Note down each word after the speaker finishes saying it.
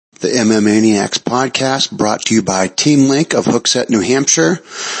The MMAniacs podcast brought to you by Team Link of Hooksett, New Hampshire.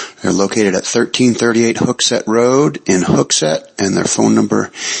 They're located at 1338 Hooksett Road in Hooksett, and their phone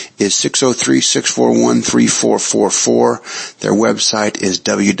number is 603-641-3444. Their website is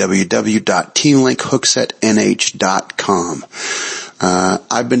www.teamlinkhooksett.nh.com.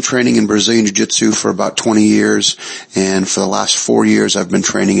 I've been training in Brazilian Jiu-Jitsu for about 20 years, and for the last 4 years I've been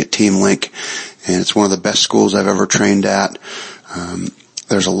training at Team Link, and it's one of the best schools I've ever trained at.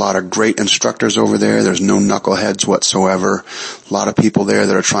 There's a lot of great instructors over there. There's no knuckleheads whatsoever. A lot of people there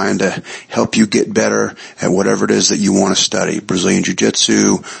that are trying to help you get better at whatever it is that you want to study. Brazilian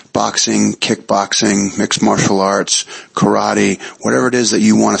Jiu-Jitsu, boxing, kickboxing, mixed martial arts, karate, whatever it is that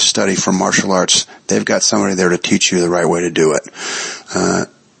you want to study for martial arts, they've got somebody there to teach you the right way to do it.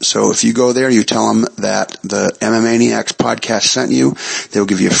 So if you go there, you tell them that the MMAniacs podcast sent you, they'll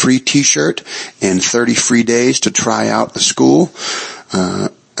give you a free t-shirt and 30 free days to try out the school.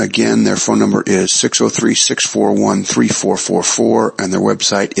 Again, their phone number is 603-641-3444, and their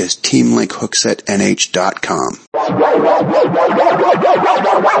website is teamlinkhooksett.nh.com.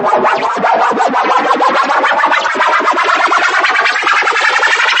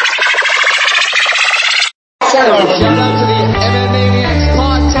 Shout out to the MMAniacs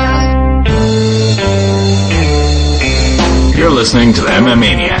podcast. You're listening to the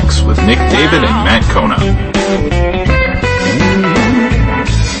MMAniacs with Nick David and Matt Kona.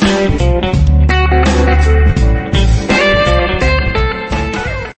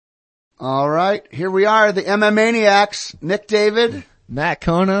 All right, here we are, the MMAniacs, Nick David, Matt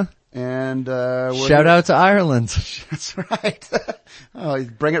Kona, and shout out to Ireland. That's right. Oh,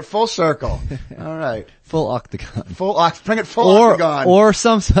 bring it full circle. All right, full octagon. Bring it full octagon. Or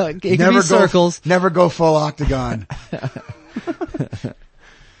some it can be circles. Never go full octagon.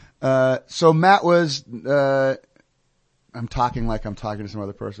 So Matt was. I'm talking like I'm talking to some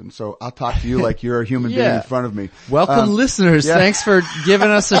other person, so I'll talk to you like you're a human being in front of me. Welcome, listeners. Yeah. Thanks for giving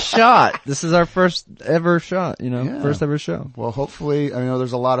us a shot. This is our first ever shot, first ever show. Well, hopefully, I know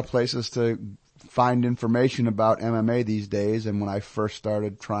there's a lot of places to find information about MMA these days, and when I first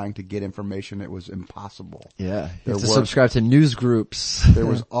started trying to get information, it was impossible. Yeah. You have to subscribe to news groups.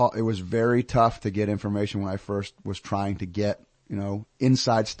 It was very tough to get information when I first was trying to get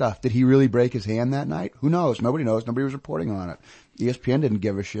inside stuff. Did he really break his hand that night? Who knows? Nobody knows. Nobody was reporting on it. ESPN didn't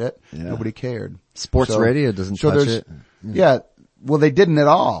give a shit. Yeah. Nobody cared. Sports radio doesn't touch it. Yeah. Well, they didn't at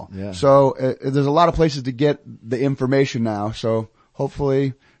all. Yeah. So there's a lot of places to get the information now. So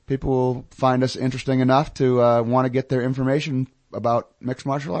hopefully people will find us interesting enough to want to get their information about mixed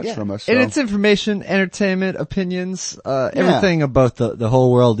martial arts from us. So. And it's information, entertainment, opinions, everything about the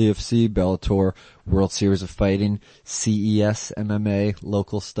whole world, UFC, Bellator, World Series of Fighting, CES, MMA,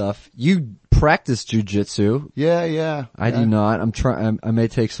 local stuff. You practice jiu-jitsu. Yeah. I do not. I may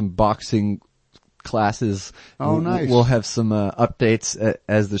take some boxing classes. Oh, nice. We'll have some updates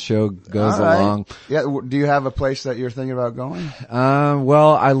as the show goes along. Yeah. Do you have a place that you're thinking about going?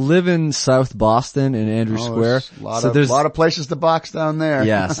 Well, I live in South Boston in Andrew Square. There's a lot of places to box down there.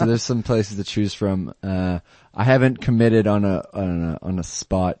 Yeah, so there's some places to choose from. I haven't committed on a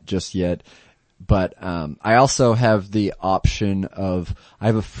spot just yet. But I also have the option of I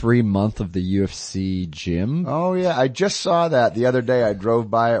have a free month of the UFC gym. Oh yeah, I just saw that the other day. I drove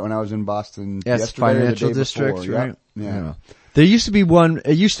by it when I was in Boston yesterday. Financial District, right? Yeah. There used to be one.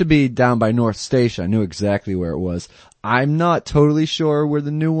 It used to be down by North Station. I knew exactly where it was. I'm not totally sure where the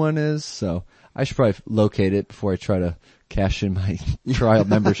new one is, so I should probably locate it before I try to cash in my trial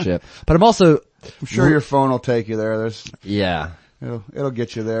membership. But I'm sure your phone will take you there. Yeah. It'll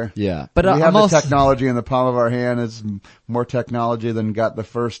get you there. Yeah. But we have the technology in the palm of our hand. It's more technology than got the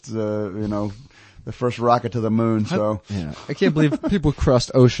first, the first rocket to the moon. So I can't believe people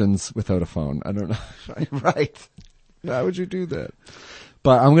crossed oceans without a phone. I don't know. Right. Why would you do that?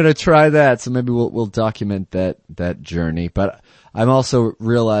 But I'm going to try that. So maybe we'll document that journey. But I'm also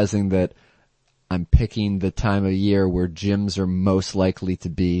realizing that I'm picking the time of year where gyms are most likely to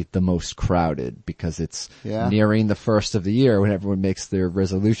be the most crowded because it's nearing the first of the year when everyone makes their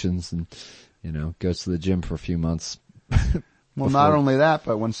resolutions and, goes to the gym for a few months. Well, not only that,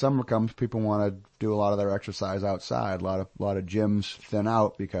 but when summer comes, people want to do a lot of their exercise outside. A lot of gyms thin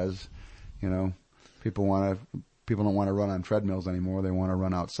out because, people don't want to run on treadmills anymore. They want to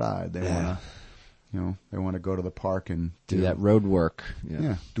run outside. They want to. They want to go to the park and do that road work.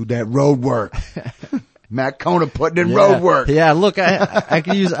 Yeah, do that road work. Matt Kona putting in road work. Yeah, look,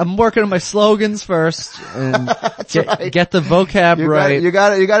 I'm working on my slogans first and get the vocab right. You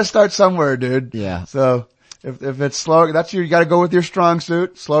got to start somewhere, dude. Yeah. So If it's slogan, you gotta go with your strong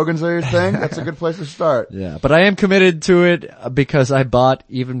suit. Slogans are your thing. That's a good place to start. Yeah, but I am committed to it because I bought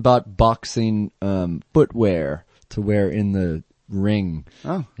boxing, footwear to wear in the ring.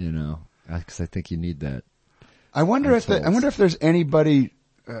 Oh. You know, because I think you need that. I wonder if there's anybody,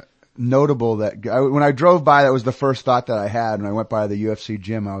 notable when I drove by, that was the first thought that I had when I went by the UFC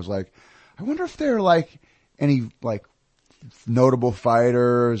gym. I was like, I wonder if there are like any like notable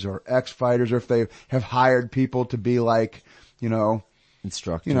fighters or ex-fighters, or if they have hired people to be like,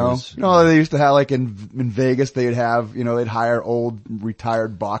 instructors. They used to have like in Vegas, they'd have, they'd hire old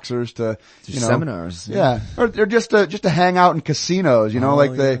retired boxers to, seminars. Yeah. Or just to hang out in casinos,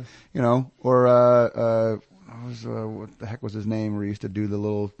 what the heck was his name where he used to do the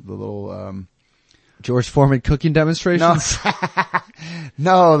little George Foreman cooking demonstrations?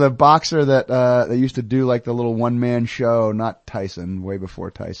 No, the boxer that they used to do like the little one-man show, not Tyson, way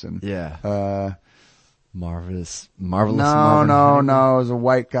before Tyson. Yeah. Marvelous. No, it was a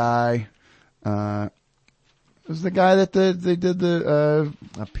white guy. It was the guy that they did the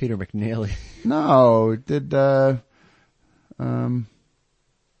Peter McNeely. No, did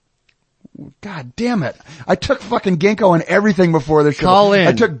God damn it. I took fucking ginkgo and everything before the show. Call in.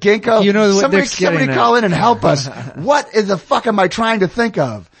 I took ginkgo. You know what somebody call in and help us. What is the fuck am I trying to think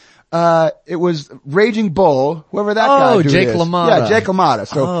of? It was Raging Bull, whoever that guy is. Jake LaMotta. Yeah, Jake LaMotta.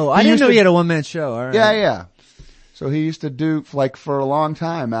 So I didn't know he had a one-man show. All right. Yeah. So he used to do, like, for a long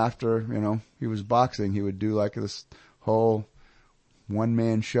time after, he was boxing, he would do like this whole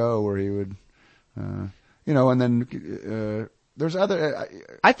one-man show where he would, and then, there's other,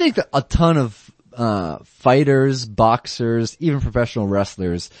 I think that a ton of fighters, boxers, even professional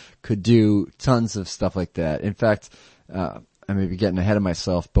wrestlers could do tons of stuff like that. In fact, I may be getting ahead of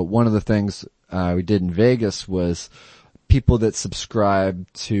myself, but one of the things we did in Vegas was people that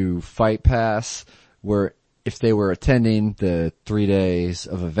subscribed to Fight Pass were, if they were attending the 3 days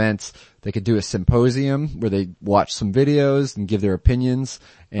of events, they could do a symposium where they watch some videos and give their opinions.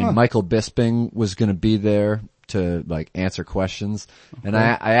 And Michael Bisping was going to be there to like answer questions. Okay. And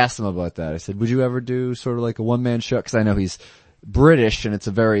I asked him about that. I said, would you ever do sort of like a one-man show? Cause I know he's British and it's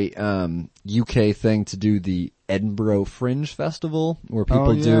a very, UK thing to do the Edinburgh Fringe Festival where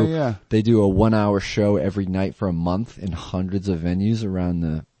people they do a 1 hour show every night for a month in hundreds of venues around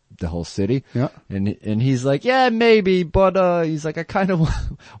the whole city. Yeah. And he's like, yeah, maybe, but, he's like, I kind of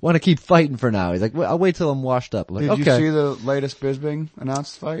want to keep fighting for now. He's like, well, I'll wait till I'm washed up. I'm like, Did you see the latest Bisping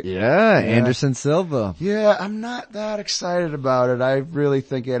announced fight? Yeah, Anderson Silva. Yeah, I'm not that excited about it. I really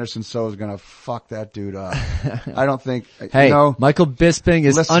think Anderson Silva's gonna fuck that dude up. I don't think, hey, Michael Bisping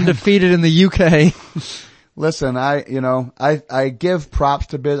is undefeated in the UK. Listen, I give props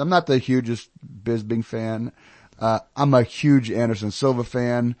to I'm not the hugest Bisping fan. I'm a huge Anderson Silva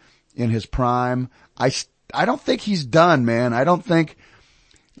fan in his prime. I don't think he's done, man. I don't think,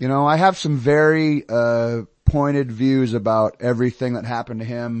 I have some very, pointed views about everything that happened to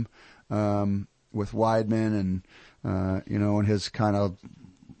him, with Weidman and, and his kind of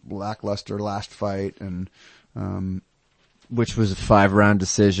lackluster last fight and, which was a 5-round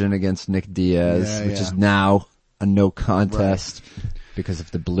decision against Nick Diaz, which is now a no contest because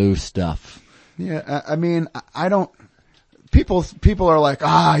of the blue stuff. Yeah, I mean, I don't, people are like,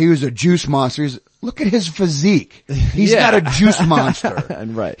 he was a juice monster. Look at his physique. He's not a juice monster.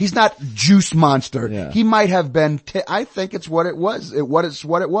 Right. He's not juice monster. Yeah. He might have been, I think it's what it was. What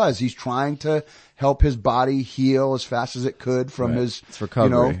it was. He's trying to help his body heal as fast as it could from his,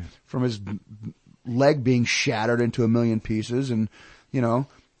 recovery. From his leg being shattered into a million pieces. And,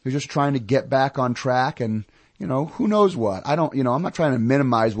 he's just trying to get back on track and, who knows what? I'm not trying to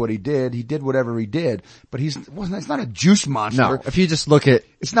minimize what he did. He did whatever he did, but it's not a juice monster. No, if you just look at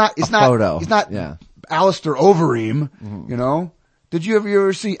photo. He's not Alistair Overeem, Did you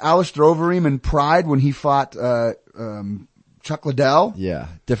ever see Alistair Overeem in Pride when he fought, Chuck Liddell? Yeah,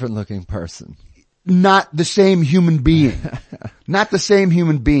 different looking person. Not the same human being. Not the same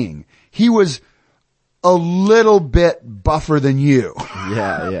human being. He was a little bit buffer than you.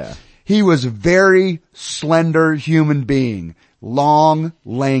 Yeah. He was a very slender human being. Long,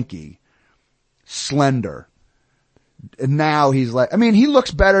 lanky, slender. And now he's like, he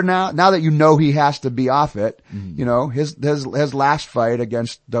looks better now that he has to be off it. Mm-hmm. His last fight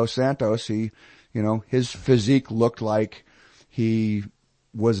against Dos Santos, his physique looked like he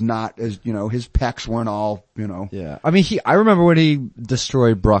was not as, his pecs weren't all, Yeah. I remember when he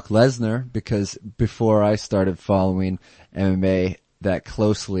destroyed Brock Lesnar because before I started following MMA that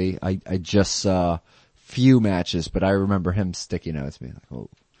closely, I just saw few matches, but I remember him sticking out to me like, oh.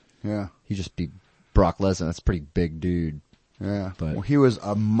 Yeah. He just beat Brock Lesnar. That's a pretty big dude. Yeah. But Well, he was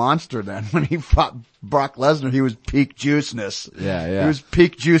a monster then when he fought Brock Lesnar. He was peak juiceness. Yeah. He was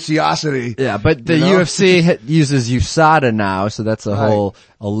peak juiciosity. Yeah, but the You know? UFC uses USADA now, so that's a Right. whole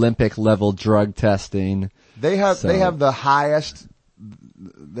Olympic level drug testing. They have So- the highest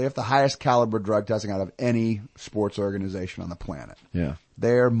caliber drug testing out of any sports organization on the planet. Yeah.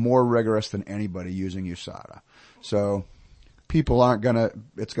 They're more rigorous than anybody using USADA. So people aren't you're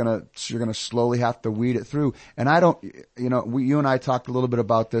gonna slowly have to weed it through. And I don't, you and I talked a little bit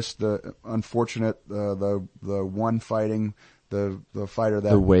about this, the unfortunate, the one fighting, the fighter that.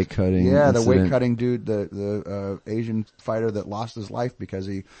 The weight cutting. Yeah, the weight incident. cutting dude, the Asian fighter that lost his life because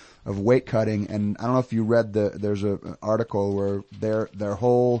of weight cutting. And I don't know if you read there's an article where their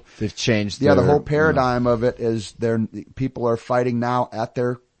whole, They've changed. the whole their, paradigm of it is people are fighting now at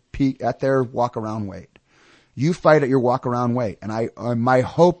their peak, at their walk around weight. You fight at your walk around weight. And my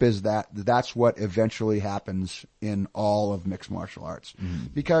hope is that that's what eventually happens in all of mixed martial arts. Mm-hmm.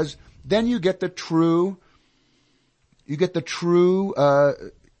 Because then you get the true, who's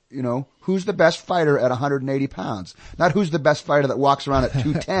the best fighter at 180 pounds? Not who's the best fighter that walks around at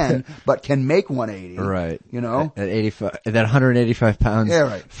 210, but can make 180. Right. At 85, at 185 pounds. Yeah,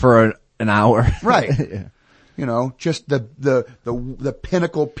 right. For an hour. Right. Yeah. Just the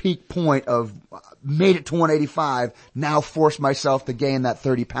pinnacle peak point of made it to 185, now force myself to gain that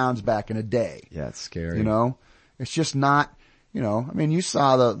 30 pounds back in a day. Yeah, it's scary. It's just not, you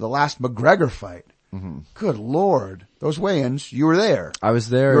saw the last McGregor fight. Mm-hmm. Good Lord. Those weigh-ins, you were there. I was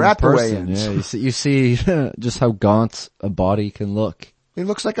there. You were in at person. the weigh-ins. Yeah, you see just how gaunt a body can look. He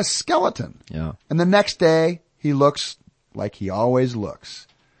looks like a skeleton. Yeah. And the next day, he looks like he always looks.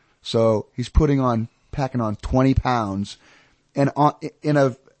 So he's packing on 20 pounds, and in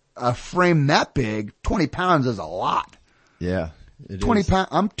a frame that big, 20 pounds is a lot. Yeah. 20 pounds,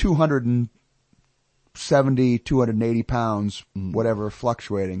 I'm 270, 280 pounds, whatever,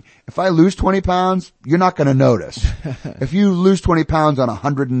 fluctuating. If I lose 20 pounds, you're not going to notice. If you lose 20 pounds on a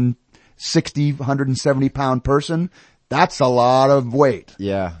 160, 170 pound person, that's a lot of weight.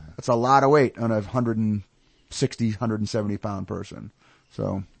 Yeah. That's a lot of weight on a 160, 170 pound person.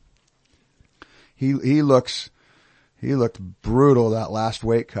 So he looked brutal that last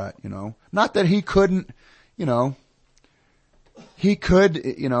weight cut, Not that he couldn't, he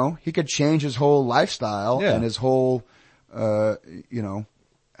could change his whole lifestyle and his whole, how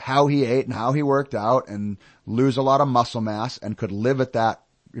he ate and how he worked out and lose a lot of muscle mass and could live at that,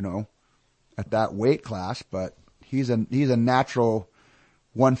 at that weight class. But he's a natural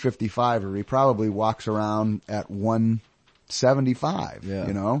 155er. He probably walks around at 175,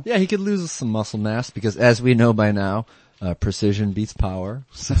 Yeah, he could lose some muscle mass because as we know by now, precision beats power.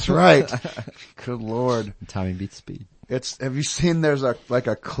 That's right. Good Lord. Timing beats speed. Have you seen there's a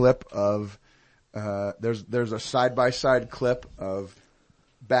clip of, there's a side-by-side clip of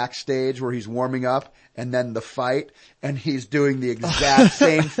backstage where he's warming up and then the fight and he's doing the exact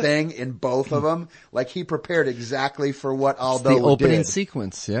same thing in both of them. Like he prepared exactly for what Aldo did. The opening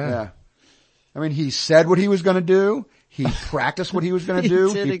sequence, Yeah. I mean, he said what he was going to do. He practiced what he was going to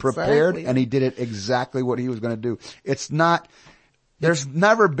do. He prepared and he did it exactly what he was going to do. There's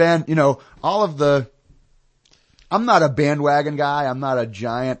never been, I'm not a bandwagon guy. I'm not a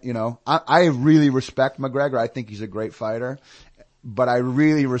giant, I really respect McGregor. I think he's a great fighter, but I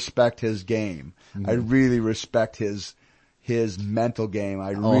really respect his game. Mm-hmm. I really respect his mental game. I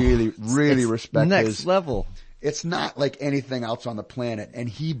really respect next level. It's not like anything else on the planet, and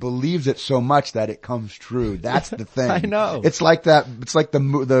he believes it so much that it comes true. That's the thing. I know. It's like that. It's like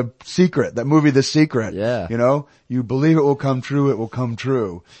the Secret, that movie, The Secret. Yeah. You believe it will come true, it will come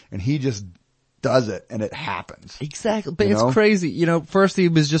true, and he just does it, and it happens. Exactly, but it's crazy. First he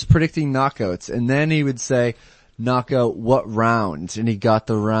was just predicting knockouts, and then he would say, knockout what round? And he got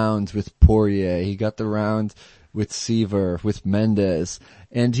the rounds with Poirier. He got the round with Seaver, with Mendez.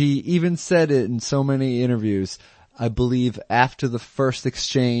 And he even said it in so many interviews. I believe after the first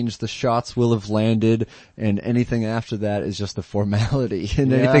exchange, the shots will have landed, and anything after that is just a formality.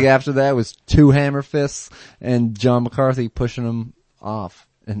 And anything after that was two hammer fists and John McCarthy pushing him off.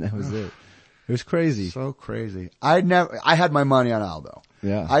 And that was it. It was crazy. So crazy. I had my money on Aldo.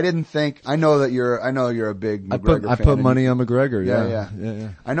 Yeah. I know you're a big McGregor fan. I put money on McGregor. Yeah.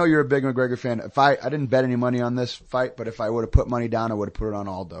 I know you're a big McGregor fan. I didn't bet any money on this fight, but if I would have put money down, I would have put it on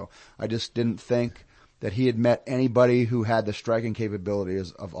Aldo. I just didn't think that he had met anybody who had the striking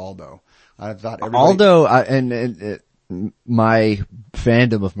capabilities of Aldo. I thought Aldo, my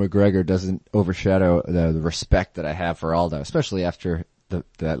fandom of McGregor doesn't overshadow the respect that I have for Aldo, especially after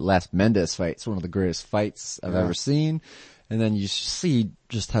that last Mendez fight. It's one of the greatest fights I've ever seen. And then you see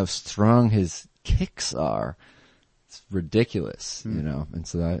just how strong his kicks are. It's ridiculous, you know, and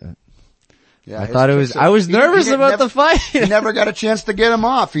so Yeah, I thought I was nervous about the fight. He never got a chance to get him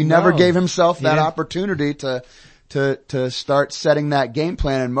off. He never No. gave himself that didn't. opportunity to start setting that game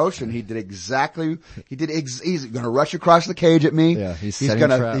plan in motion. He did exactly, he's gonna rush across the cage at me. Yeah, he's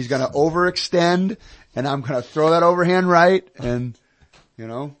gonna traps. overextend, and I'm gonna throw that overhand right, and, you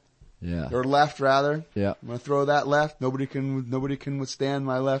know, Yeah. or left rather. Yeah. I'm gonna throw that left. Nobody can withstand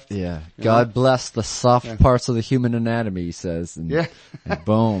my left. Yeah. You God know? bless the soft parts of the human anatomy, he says. And, Yeah. and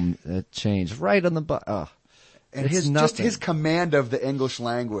boom, it changed right on the butt. Oh, And it's just nothing. his command of the English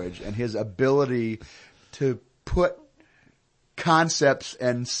language and his ability to put concepts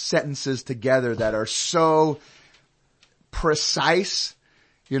and sentences together that are so precise,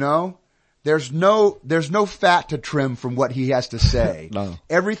 you know? There's no fat to trim from what he has to say. No.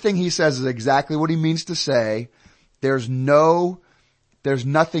 Everything he says is exactly what he means to say. There's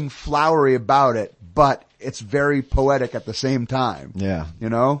nothing flowery about it, but it's very poetic at the same time. Yeah. You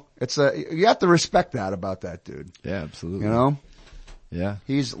know? You have to respect that about that dude. Yeah, absolutely. You know? Yeah.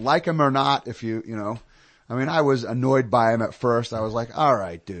 He's like him or not, you know. I mean, I was annoyed by him at first. I was like, all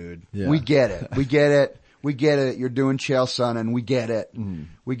right, dude. Yeah. We get it. We get it. We get it. You're doing Chael Sonnen. We get it.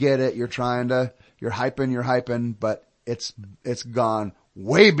 We get it. You're hyping, but it's gone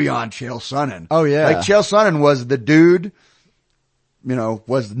way beyond Chael Sonnen. Oh, yeah. Like Chael Sonnen was the dude, you know,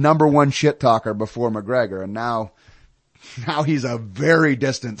 was the number one shit talker before McGregor, and now he's a very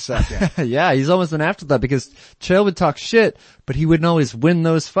distant second. Yeah, he's almost an afterthought because Chael would talk shit, but he wouldn't always win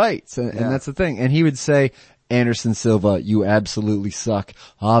those fights. And that's the thing. And he would say, Anderson Silva, you absolutely suck.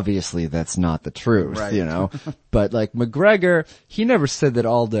 Obviously that's not the truth, Right. you know. But like McGregor, he never said that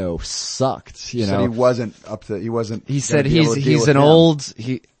Aldo sucked, you Said know. he wasn't. He said gonna be able to deal he's with an him. old,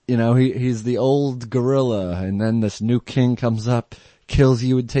 he's the old gorilla, and then this new king comes up, kills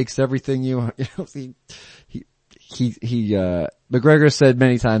you and takes everything you know, McGregor said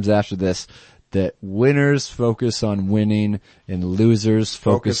many times after this that winners focus on winning and losers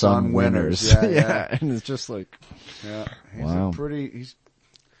focus on winners. Yeah, yeah. And it's just like, Yeah, he's Wow. he's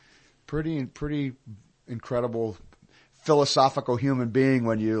pretty incredible philosophical human being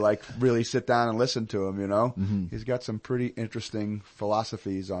when you like really sit down and listen to him, you know? He's got some pretty interesting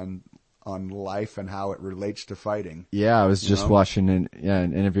philosophies on life and how it relates to fighting. yeah, I was just know? watching an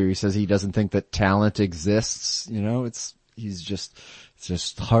interview. He says he doesn't think that talent exists, you know, it's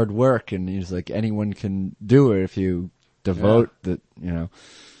just hard work, and he's like, anyone can do it if you devote you know.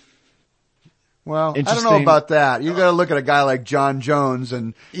 Well, I don't know Interesting. about that. You gotta look at a guy like John Jones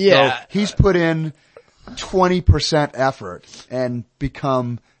and Yeah. go, he's put in 20% effort and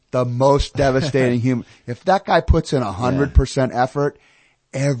become the most devastating human. If that guy puts in 100% effort,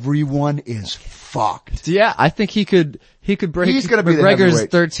 everyone is fucked. Yeah, I think he could break He's gonna be the McGregor's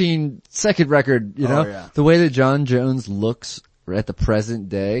heavyweight. 13-second record, you know? Yeah. The way that John Jones looks at the present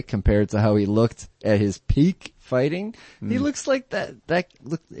day compared to how he looked at his peak fighting, he looks like that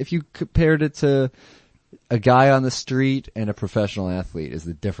look, if you compared it to a guy on the street and a professional athlete is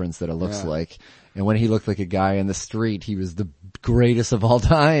the difference that it looks Yeah. like. And when he looked like a guy on the street, he was the greatest of all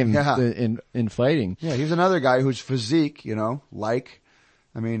time Yeah. in fighting. Yeah, he's another guy whose physique, you know,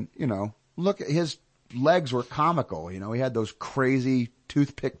 look at his legs were comical, you know, he had those crazy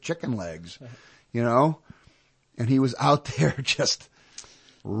toothpick chicken legs, you know, and he was out there just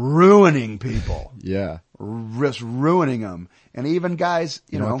ruining people, Yeah. just ruining them. And even guys,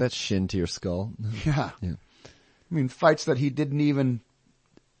 You you know know, that shin to your skull? yeah. Yeah. I mean, fights that he didn't even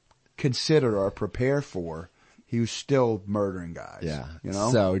consider or prepare for, he was still murdering guys. Yeah. You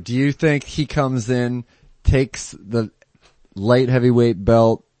know? So, do you think he comes in, takes the light heavyweight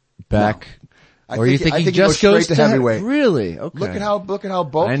belt back, I or think- you think I he think he just goes goes straight to to heavyweight. Really? Okay. Look at how bulky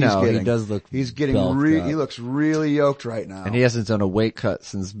I know, he's he getting. does look He's getting bulked up. he looks really yoked right now. And he hasn't done a weight cut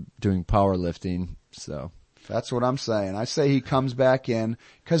since doing powerlifting. So, That's what I'm saying. I say he comes back in,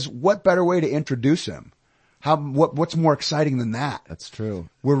 cause what better way to introduce him? What's more exciting than that? that's true.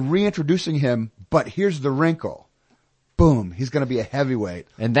 We're reintroducing him, but here's the wrinkle. Boom, he's gonna be a heavyweight.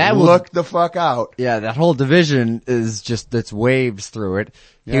 And that will- look the fuck out. Yeah, that whole division is just, that's waves through it.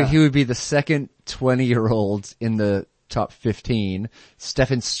 Yeah. He would be the second 20-year-old in the top 15,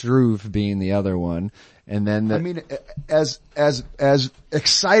 Stefan Struve being the other one. And then I mean, as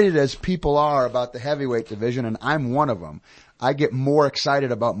excited as people are about the heavyweight division, and I'm one of them, I get more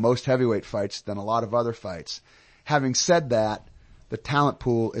excited about most heavyweight fights than a lot of other fights. Having said that, the talent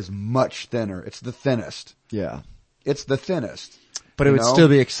pool is much thinner. It's the thinnest. yeah. It's the thinnest. But it You would know? still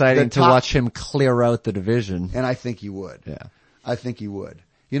be exciting The to top- watch him clear out the division. And I think he would. Yeah. I think he would.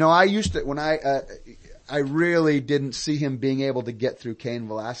 You know, I used to, when I really didn't see him being able to get through Cain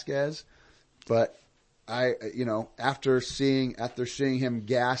Velasquez, but after seeing him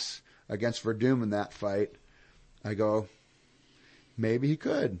gas against Verdum in that fight, I go, maybe he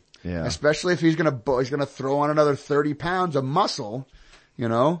could. Yeah. Especially if he's gonna throw on another 30 pounds of muscle,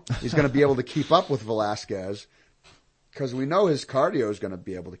 he's gonna be able to keep up with Velasquez. Because we know his cardio is gonna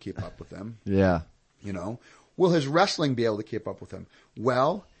be able to keep up with him. Yeah. Will his wrestling be able to keep up with him?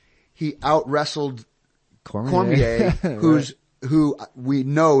 Well, he out-wrestled Cormier, who we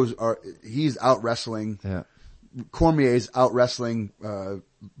know he's out-wrestling. Yeah. Cormier's out-wrestling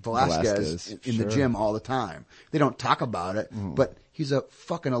Velasquez in the sure. gym all the time. They don't talk about it, but he's a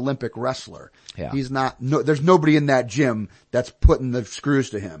fucking Olympic wrestler. Yeah. He's not, there's nobody in that gym that's putting the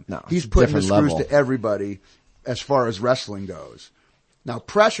screws to him. No, he's putting the different screws level. to everybody as far as wrestling goes. Now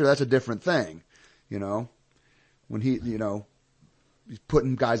pressure, that's a different thing. When he's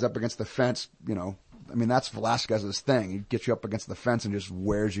putting guys up against the fence, that's Velasquez's thing. He gets you up against the fence and just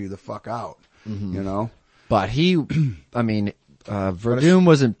wears you the fuck out, But Verdum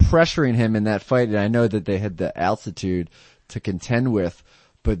wasn't pressuring him in that fight, and I know that they had the altitude to contend with.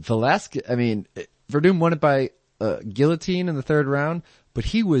 But Velasquez, Verdum won it by guillotine in the third round, but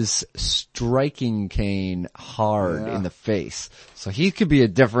he was striking Kane hard in the face. So he could be a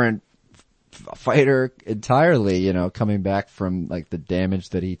different fighter entirely, coming back from the damage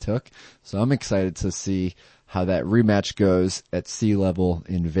that he took. So I'm excited to see how that rematch goes at sea level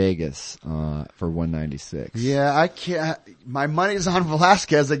in Vegas, for 196. Yeah, I can't, my money's on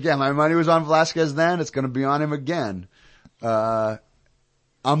Velasquez again. My money was on Velasquez then. It's going to be on him again. I'm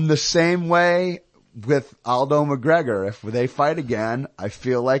the same way with Aldo McGregor. If they fight again, I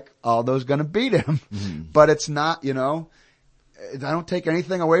feel like Aldo's going to beat him, but it's not, I don't take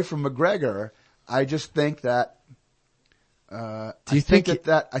anything away from McGregor. I just think that, I think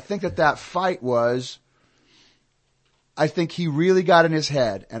that fight was, I think he really got in his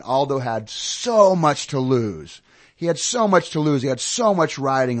head, and Aldo had so much to lose. He had so much to lose. He had so much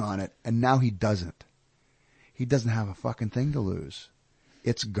riding on it, and now he doesn't. He doesn't have a fucking thing to lose.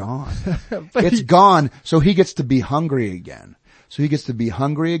 It's gone. It's gone. So he gets to be hungry again. And he gets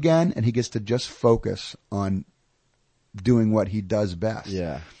to just focus on doing what he does best.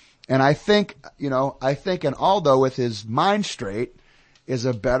 Yeah. And I think an Aldo with his mind straight is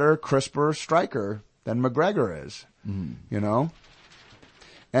a better, crisper striker than McGregor is. And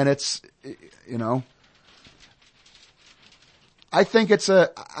it's, I think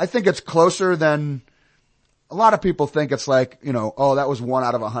it's closer than a lot of people think. It's like, that was 1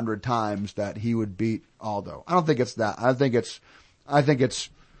 out of 100 times that he would beat Aldo. I don't think it's that. I think it's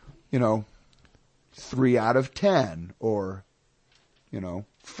 3 out of 10 or,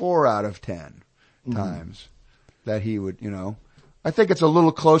 4 out of 10 times that he would, I think it's a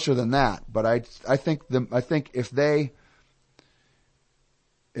little closer than that, but I think if they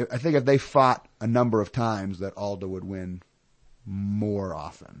fought a number of times that Aldo would win more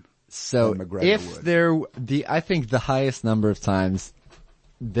often. So than McGregor if I think the highest number of times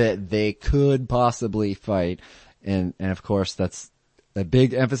that they could possibly fight, and of course that's a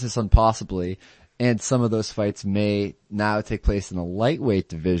big emphasis on possibly, and some of those fights may now take place in the lightweight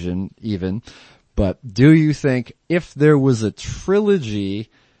division even. But do you think if there was a trilogy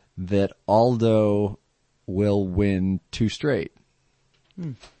that Aldo will win 2 straight?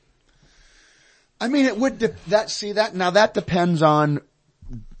 It would, that depends on,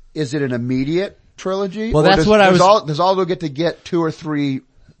 is it an immediate trilogy? Well, that's what does Aldo get 2 or 3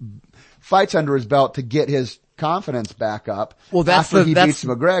 fights under his belt to get his confidence back up after he beats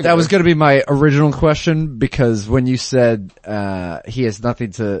McGregor? That was going to be my original question, because when you said he has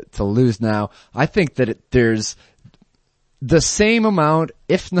nothing to lose now, I think that there's the same amount,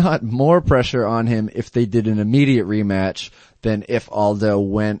 if not more pressure on him if they did an immediate rematch than if Aldo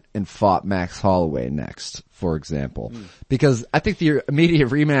went and fought Max Holloway next, for example. Because I think the immediate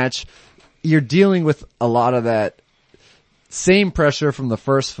rematch, you're dealing with a lot of that same pressure from the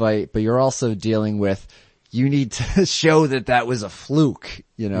first fight, but you're also dealing with, you need to show that was a fluke,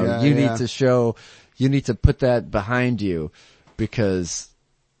 you need to put that behind you, because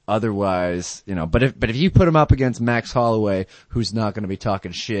otherwise, but if you put him up against Max Holloway, who's not going to be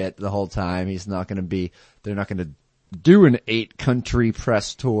talking shit the whole time, they're not going to do an 8-country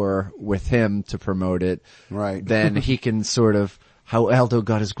press tour with him to promote it. Right. Then he can sort of, how Aldo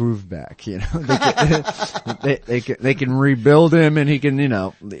got his groove back, they can rebuild him, and he can,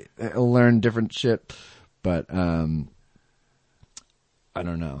 learn different shit. But, I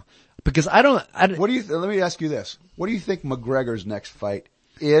don't know. Because let me ask you this. What do you think McGregor's next fight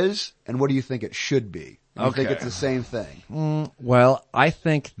is, and what do you think it should be? Do you think it's the same thing? Well, I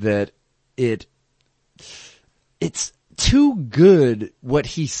think that it's too good what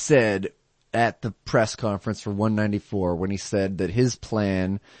he said at the press conference for 194 when he said that his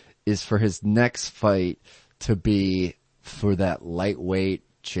plan is for his next fight to be for that lightweight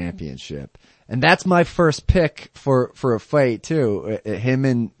championship. And that's my first pick for a fight too, him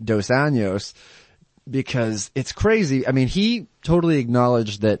and Dos Anjos, because it's crazy. I mean, he totally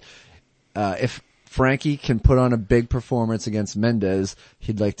acknowledged that, if Frankie can put on a big performance against Mendez,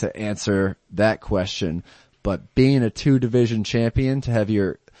 he'd like to answer that question. But being a 2-division champion, to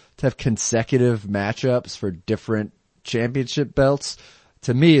have consecutive matchups for different championship belts,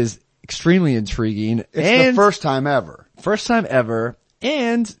 to me is extremely intriguing. It's the first time ever. First time ever.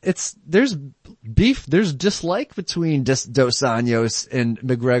 And there's beef, there's dislike between Dos Anjos and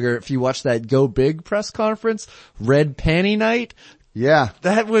McGregor. If you watch that Go Big press conference, Red Panty Night. Yeah.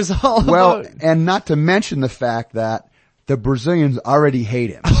 That was all well, about. And not to mention the fact that the Brazilians already hate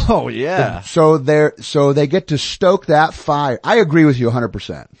him. Oh yeah. So they get to stoke that fire. I agree with you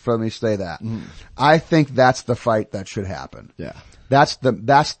 100%. Let me say that. I think that's the fight that should happen. Yeah. That's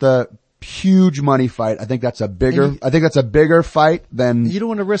the huge money fight. I think that's a bigger fight than You don't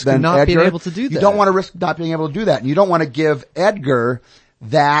want to risk than not being Edgar. able to do that. You don't want to risk not being able to do that. And you don't want to give Edgar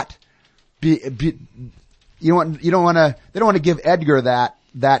that they don't want to give Edgar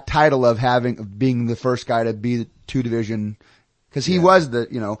that title of being the first guy to be the 2-division, because he was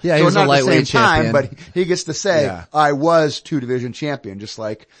he was not a lightweight at the same time, champion. but he gets to say, I was 2-division champion, just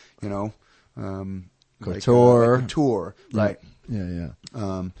like, Couture. Couture. Right. Yeah.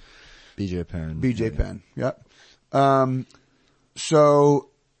 BJ Penn. BJ Penn. Yep. So,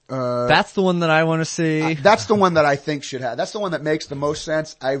 that's the one that I want to see. that's the one that I think should have. That's the one that makes the most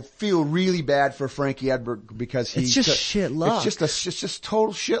sense. I feel really bad for Frankie Edberg because It's just shit luck. It's just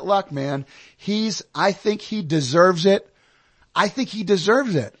total shit luck, man. I think he deserves it. I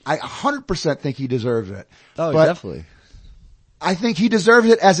 100% think he deserves it. Oh, but definitely. I think he deserves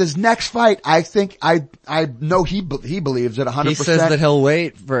it as his next fight. I think I know he believes it 100%. He says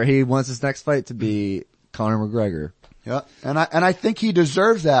that he wants his next fight to be Conor McGregor. Yeah. And I think he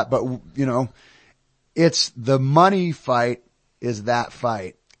deserves that, but it's the money fight is that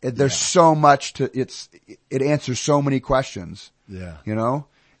fight. There's so much it answers so many questions. Yeah.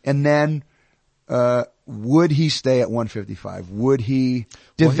 And then, would he stay at 155? Would he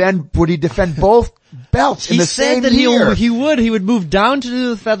defend both belts in the same year? He said that he would move down to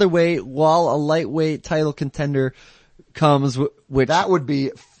the featherweight while a lightweight title contender comes, which that would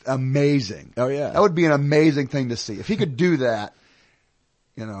be amazing. Oh yeah. That would be an amazing thing to see. If he could do that,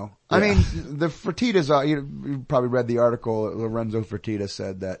 I mean, the Fertitas are, you probably read the article, Lorenzo Fertitta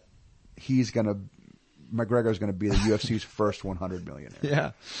said that McGregor's gonna be the UFC's first 100 millionaire.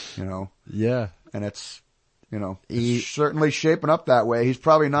 Yeah. Yeah. And it's certainly shaping up that way. He's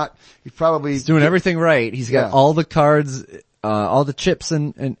doing everything right. He's got all the cards, all the chips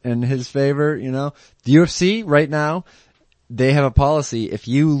in his favor, The UFC right now, they have a policy. If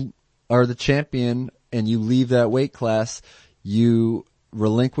you are the champion and you leave that weight class, you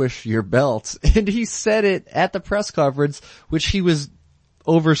relinquish your belts. And he said it at the press conference, which he was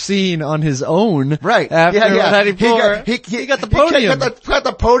overseen on his own. Right. After He got the podium. Got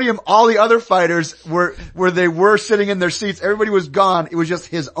the podium. All the other fighters were they were sitting in their seats. Everybody was gone. It was just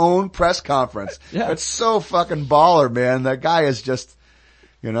his own press conference. Yeah. It's so fucking baller, man. That guy is just,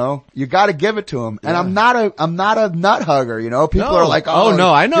 you gotta give it to him. And I'm not a nut hugger, People are like, oh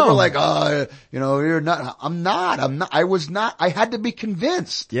no, I know. People are like, you're not. I'm not. I had to be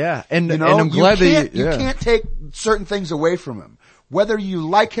convinced. Yeah. And I'm glad you can't take certain things away from him. Whether you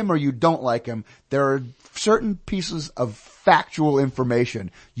like him or you don't like him, there are certain pieces of factual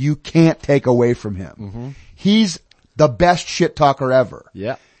information you can't take away from him. Mm-hmm. He's the best shit talker ever.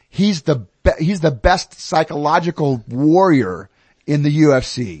 Yeah. He's the best psychological warrior in the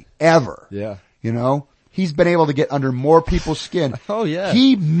UFC ever. Yeah. He's been able to get under more people's skin. Oh yeah.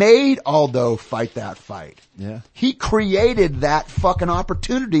 He made Aldo fight that fight. Yeah. He created that fucking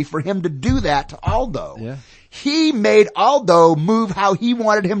opportunity for him to do that to Aldo. Yeah. He made Aldo move how he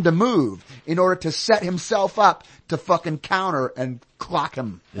wanted him to move in order to set himself up to fucking counter and clock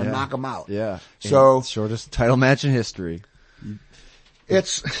him and knock him out. Yeah. So shortest title match in history.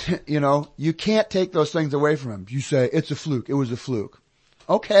 it's, you can't take those things away from him. You say it's a fluke. It was a fluke.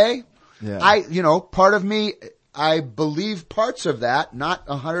 Okay. Yeah. Part of me, I believe parts of that, not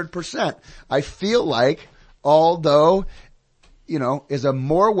 100%. I feel like Aldo, is a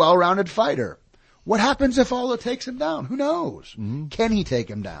more well-rounded fighter. What happens if Aldo takes him down? Who knows? Mm-hmm. Can he take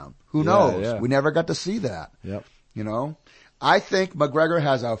him down? Who knows? Yeah. We never got to see that. Yep. I think McGregor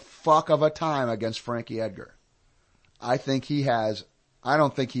has a fuck of a time against Frankie Edgar. I think he has. I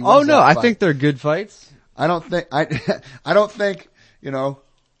don't think he wins I that fight. think they're good fights. I don't think,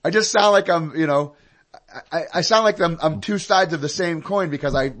 I just sound like I'm, I sound like I'm two sides of the same coin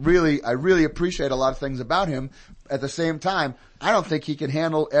because I really appreciate a lot of things about him. At the same time, I don't think he can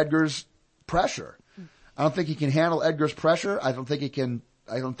handle Edgar's pressure. I don't think he can handle Edgar's pressure. I don't think he can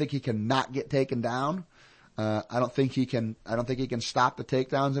not get taken down. I don't think he can stop the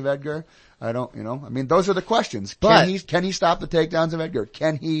takedowns of Edgar. I mean, those are the questions. Can he stop the takedowns of Edgar?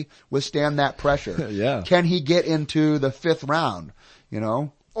 Can he withstand that pressure? Yeah. Can he get into the 5th round?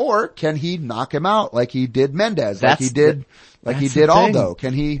 Or can he knock him out like he did Mendez, like he did Aldo?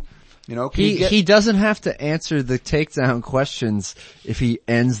 Can he, he doesn't have to answer the takedown questions if he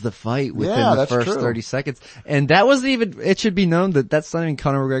ends the fight within the first 30 seconds. And that wasn't even, it should be known that that's not even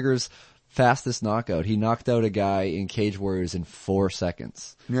Conor McGregor's fastest knockout. He knocked out a guy in Cage Warriors in 4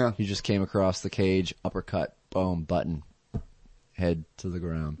 seconds. Yeah. He just came across the cage, uppercut, boom, button, head to the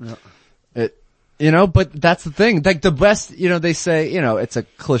ground. Yeah. But that's the thing. Like the best, they say, it's a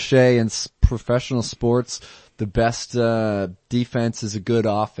cliche in professional sports. The best defense is a good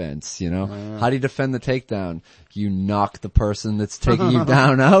offense, How do you defend the takedown? You knock the person that's taking you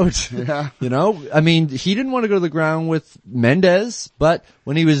down out. Yeah. I mean, he didn't want to go to the ground with Mendez, but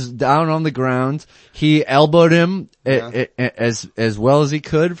when he was down on the ground, he elbowed him as well as he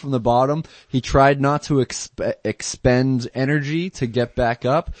could from the bottom. He tried not to expend energy to get back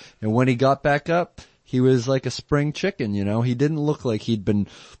up, and when he got back up, he was like a spring chicken, He didn't look like he'd been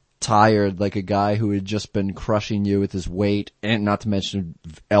tired, like a guy who had just been crushing you with his weight, and not to mention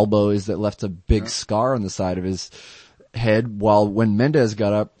elbows that left a big scar on the side of his head. While when Mendez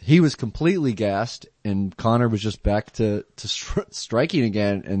got up, he was completely gassed, and Conor was just back to striking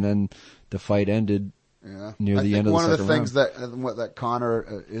again, and then the fight ended near the end of the second round. One of the things that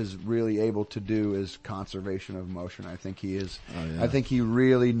Conor is really able to do is conservation of motion. I think he is. I think he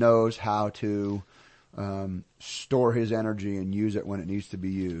really knows how to store his energy and use it when it needs to be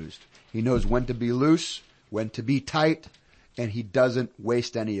used. He knows when to be loose, when to be tight, and he doesn't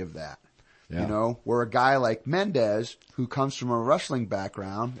waste any of that. Yeah. Where a guy like Mendez, who comes from a wrestling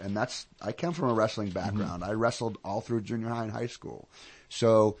background, and I come from a wrestling background. I wrestled all through junior high and high school.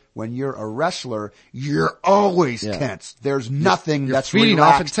 So when you're a wrestler, you're always tense. There's nothing you're that's feeding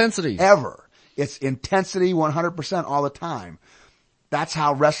relaxed off intensity ever. It's intensity 100% all the time. That's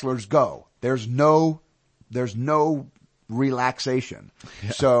how wrestlers go. There's no relaxation.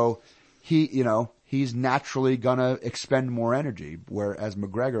 Yeah. So he's naturally gonna expend more energy, whereas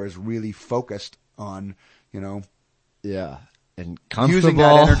McGregor is really focused on, and using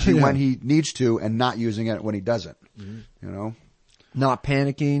that energy when he needs to and not using it when he doesn't. Not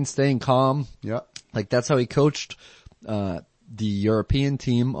panicking, staying calm. Yeah. Like that's how he coached the European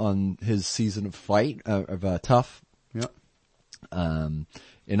team on his season of Tough. Yeah.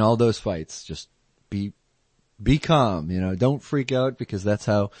 In all those fights, just be calm, don't freak out, because that's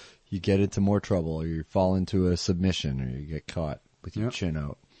how you get into more trouble, or you fall into a submission, or you get caught with your chin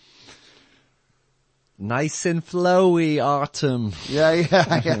out. Nice and flowy, Autumn. Yeah.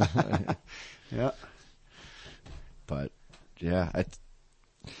 Yeah. But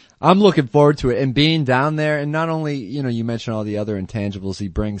I'm looking forward to it, and being down there, and not only, you mentioned all the other intangibles he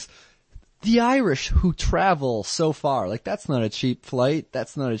brings. The Irish who travel so far, like that's not a cheap flight,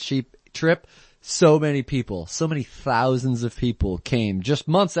 that's not a cheap trip. So many people, so many thousands of people came just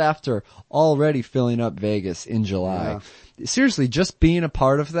months after already filling up Vegas in July. Yeah. Seriously, just being a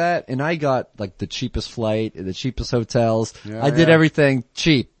part of that, and I got like the cheapest flight, the cheapest hotels. I did everything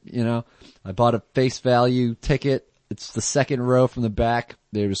cheap, I bought a face value ticket. It's the second row from the back.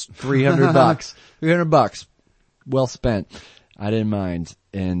 There's $300. $300. Well spent. I didn't mind.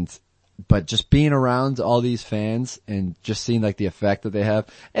 But just being around all these fans and just seeing like the effect that they have.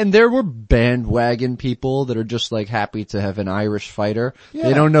 And there were bandwagon people that are just like happy to have an Irish fighter. Yeah.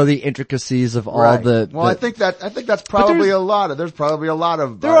 They don't know the intricacies of all the. Well, I think that's probably there's probably a lot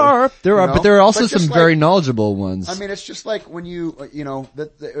of. There are, but there are also some very knowledgeable ones. I mean, it's just like when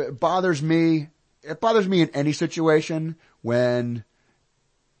it bothers me. It bothers me in any situation when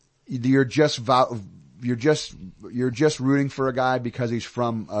you're just rooting for a guy because he's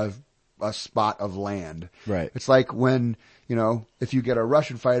from a spot of land. Right. It's like when, if you get a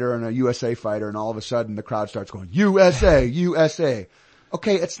Russian fighter and a USA fighter and all of a sudden the crowd starts going, USA, USA.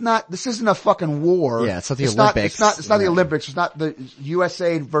 Okay, this isn't a fucking war. Yeah, it's not the Olympics. It's not the Olympics. It's not the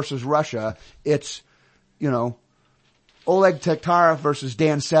USA versus Russia. It's, Oleg Taktarov versus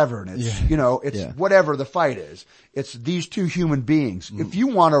Dan Severn. It's, it's whatever the fight is. It's these two human beings. If you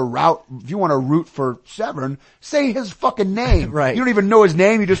want to root for Severn, say his fucking name. Right. You don't even know his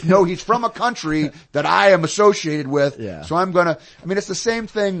name. You just know he's from a country that I am associated with. Yeah. So it's the same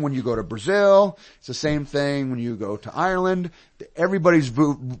thing when you go to Brazil. It's the same thing when you go to Ireland. Everybody's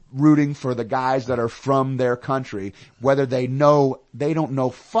rooting for the guys that are from their country, whether they don't know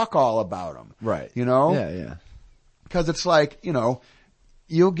fuck all about them. Right. Yeah, yeah. Because it's like, I'm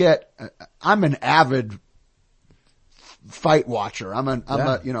an avid fight watcher.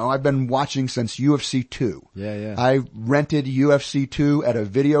 I've been watching since UFC 2. Yeah. I rented UFC 2 at a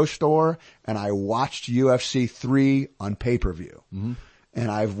video store and I watched UFC 3 on pay-per-view. Mm-hmm.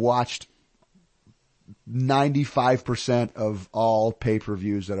 And I've watched 95% of all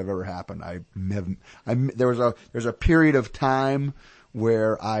pay-per-views that have ever happened. There's a period of time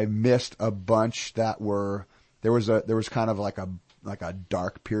where I missed a bunch that were, there was kind of like a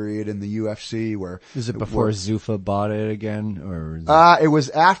dark period in the UFC where. Is it before Zuffa bought it again, or? It was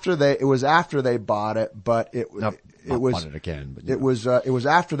after they bought it, but it was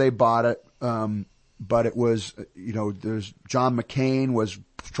after they bought it. But it was, there's John McCain was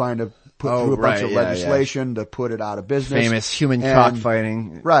trying to put through a bunch of legislation to put it out of business. Famous human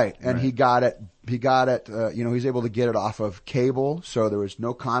cockfighting. Right. And he got it, he's able to get it off of cable. So there was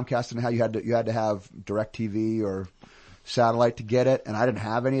no Comcast and how you had to have DirecTV or satellite to get it. And I didn't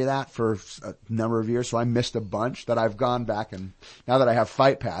have any of that for a number of years. So I missed a bunch that I've gone back and now that I have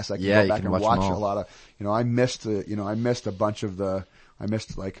Fight Pass, I can go back and watch a lot of, I missed a bunch of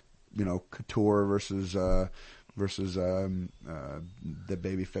Couture versus the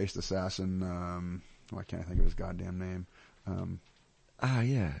baby-faced assassin. Why can't I think of his goddamn name?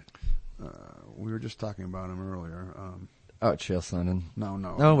 We were just talking about him earlier. Chael Sonnen. No.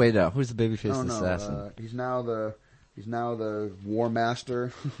 Oh wait, no. Who's the baby-faced assassin? He's now the War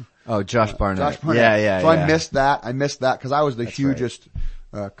Master. Oh, Josh Barnett. Josh Barnett. Yeah. So I missed that because I was the hugest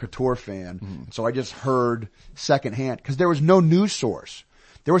Couture fan. Mm-hmm. So I just heard secondhand because there was no news source.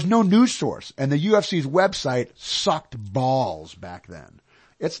 And the UFC's website sucked balls back then.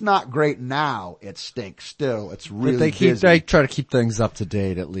 It's not great now. It stinks still. It's really busy. They try to keep things up to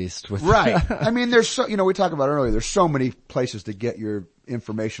date at least with. Right. I mean, there's we talked about earlier, there's so many places to get your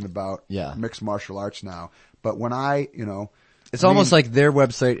information about mixed martial arts now. But when it's almost like their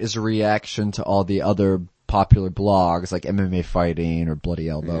website is a reaction to all the other popular blogs like MMA Fighting or Bloody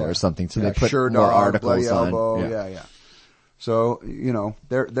Elbow or something. So they put more articles on. Yeah. So,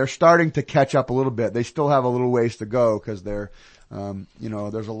 they're starting to catch up a little bit. They still have a little ways to go because they're,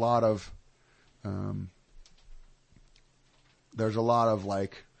 there's a lot of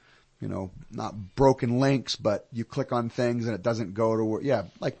like, not broken links, but you click on things and it doesn't go to where,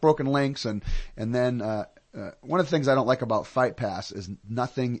 like broken links. And then, one of the things I don't like about Fight Pass is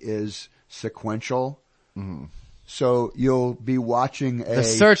nothing is sequential. Mm-hmm. So you'll be watching the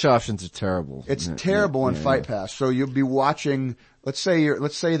search options are terrible. It's terrible in Fight Pass. So you'll be watching, let's say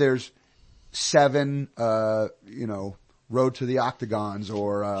there's 7, Road to the Octagons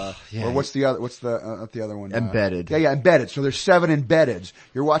or what's the other one? Embedded. Embedded. So there's 7 embeddeds.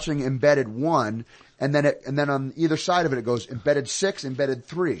 You're watching Embedded 1 and then on either side of it goes Embedded 6, Embedded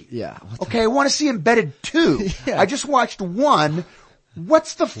 3. Yeah. Okay, I want to see Embedded 2. Yeah. I just watched 1.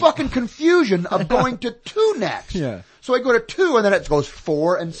 What's the fucking confusion of going to 2 next? Yeah. So I go to 2 and then it goes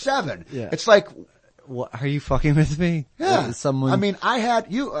 4 and 7. Yeah. It's like, what, are you fucking with me? Yeah. I mean, I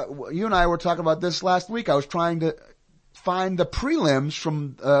had you and I were talking about this last week. I was trying to find the prelims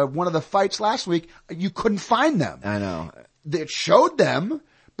from one of the fights last week. You couldn't find them. I know. It showed them,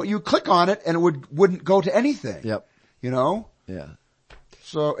 but you click on it and it wouldn't go to anything. Yep. Yeah.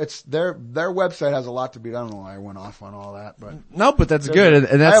 So it's their website has a lot to be. I don't know why I went off on all that, but no, but that's good.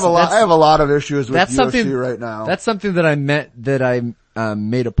 And that's, I have a lot of issues with UFC right now. That's something that I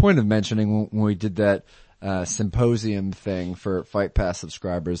made a point of mentioning when we did that symposium thing for Fight Pass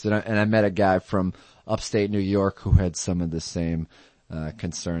subscribers. And I met a guy from upstate New York who had some of the same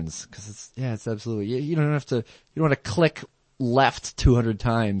concerns because it's absolutely you don't want to click left 200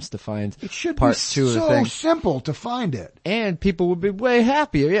 times to find part 2 of the thing. It should be so simple to find it. And people would be way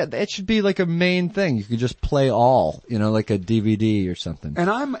happier. Yeah, it should be like a main thing. You could just play all, like a DVD or something.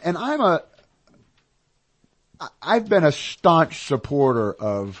 I've been a staunch supporter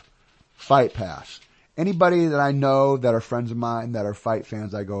of Fight Pass. Anybody that I know that are friends of mine that are fight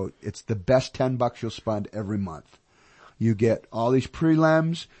fans, I go, it's the best $10 you'll spend every month. You get all these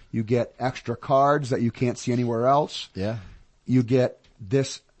prelims, you get extra cards that you can't see anywhere else. Yeah. You get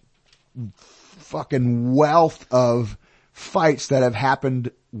this fucking wealth of fights that have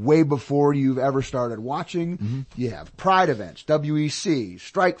happened way before you've ever started watching. Mm-hmm. You have Pride events, WEC,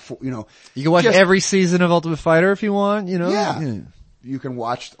 Strikeforce, you know. You can watch every season of Ultimate Fighter if you want, you know. Yeah. You can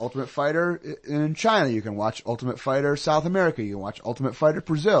watch Ultimate Fighter in China. You can watch Ultimate Fighter South America. You can watch Ultimate Fighter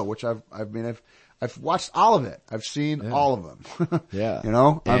Brazil, which I've watched all of it. I've seen all of them. Yeah. You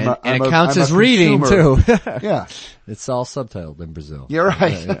know? And it counts as reading too. Yeah. It's all subtitled in Brazil. You're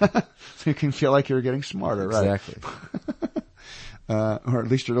right. Yeah. So you can feel like you're getting smarter, right? Exactly. Or at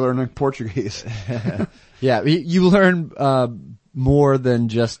least you're learning Portuguese. Yeah. You learn, more than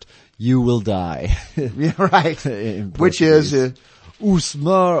just you will die. Yeah, right. Which is,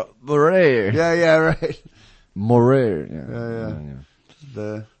 Usma Morer. Yeah, right. Morer.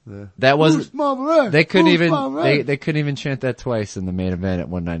 Yeah. That was, they couldn't even chant that twice in the main event at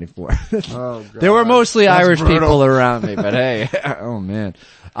 194. Oh, God. There were mostly That's Irish brutal. people around me, but hey, oh man.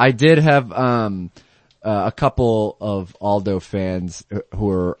 I did have, a couple of Aldo fans who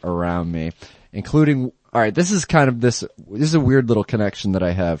were around me, including, alright, this is a weird little connection that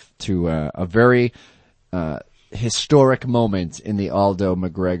I have to, a very, historic moment in the Aldo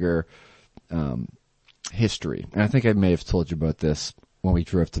McGregor, history. And I think I may have told you about this when we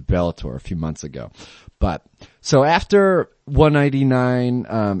drove to Bellator a few months ago. But, so after 199,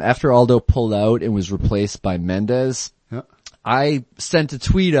 after Aldo pulled out and was replaced by Mendez, I sent a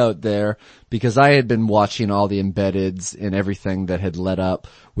tweet out there because I had been watching all the embeddeds and everything that had led up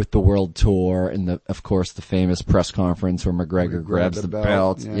with the World Tour and of course the famous press conference where McGregor grabs the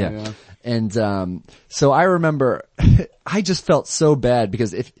belt. Yeah. And, so I remember, I just felt so bad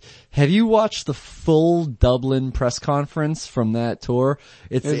because have you watched the full Dublin press conference from that tour?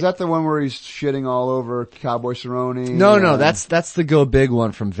 Is that the one where he's shitting all over Cowboy Cerrone? No, that's the Go Big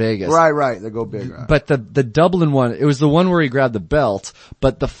one from Vegas. Right, the Go Big. Right. But the Dublin one, it was the one where he grabbed the belt,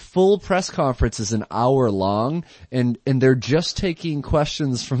 but the full press conference is an hour long and they're just taking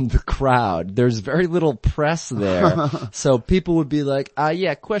questions from the crowd. There's very little press there. So people would be like,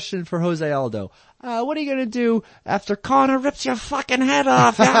 question for Jose Aldo. What are you gonna do after Connor rips your fucking head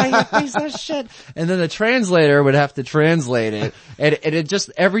off? You piece of shit. And then the translator would have to translate it. And it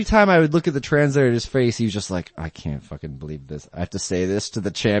just, every time I would look at the translator's face, he was just like, I can't fucking believe this. I have to say this to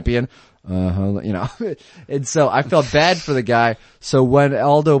the champion. You know. And so I felt bad for the guy. So when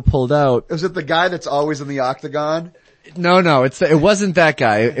Aldo pulled out. Is it the guy that's always in the octagon? No, it wasn't that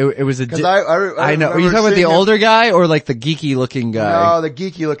guy. It was a. I know. Are you talking about the older guy or like the geeky looking guy? No, the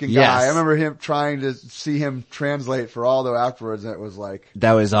geeky looking guy. I remember him trying to see him translate for Aldo afterwards, and it was like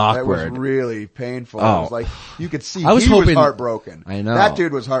that was awkward. That was really painful. Oh. It was like you could see he was heartbroken. I know that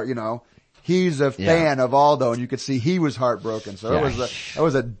dude was you know. He's a fan of Aldo, and you could see he was heartbroken. So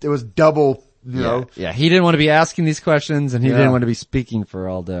it was double. You know. Yeah, he didn't want to be asking these questions, and he didn't want to be speaking for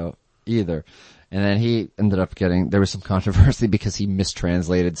Aldo either. And then he ended up there was some controversy because he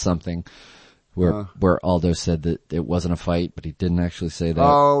mistranslated something where Aldo said that it wasn't a fight, but he didn't actually say that.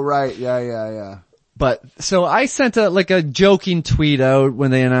 Oh, right. Yeah. But, so I sent a joking tweet out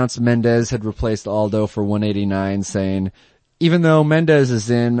when they announced Mendez had replaced Aldo for 189 saying, even though Mendez is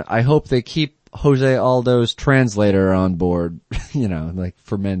in, I hope they keep Jose Aldo's translator on board, you know, like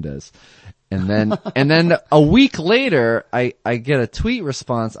for Mendez. And then a week later, I get a tweet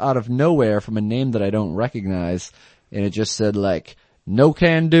response out of nowhere from a name that I don't recognize, and it just said like, no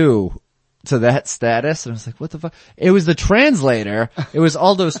can do to that status. And I was like, what the fuck? It was the translator. It was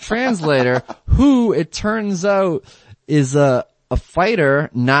Aldo's translator, who it turns out is a fighter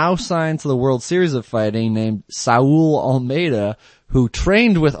now signed to the World Series of Fighting named Saul Almeida, who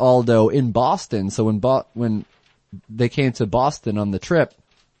trained with Aldo in Boston. So when they came to Boston on the trip,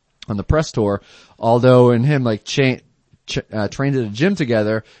 on the press tour, Aldo and him trained at a gym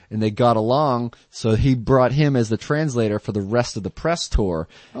together and they got along, so he brought him as the translator for the rest of the press tour.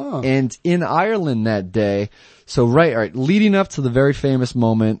 Oh. And in Ireland that day, so right, leading up to the very famous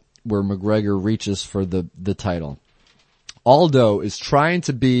moment where McGregor reaches for the title, Aldo is trying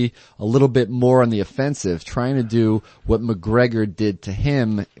to be a little bit more on the offensive, trying to do what McGregor did to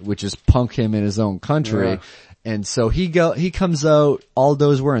him, which is punk him in his own country. Yeah. And so he comes out,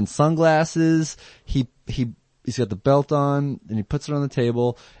 Aldo's wearing sunglasses, he's got the belt on, and he puts it on the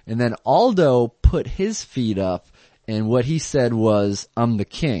table, and then Aldo put his feet up, and what he said was, I'm the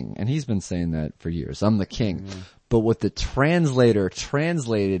king. And he's been saying that for years, I'm the king. Mm. But what the translator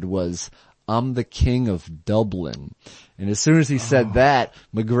translated was, I'm the king of Dublin. And as soon as he said that,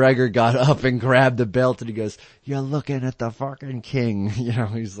 McGregor got up and grabbed the belt and he goes, you're looking at the fucking king. You know,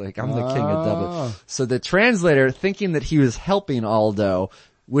 he's like, I'm the king of Dublin. So the translator, thinking that he was helping Aldo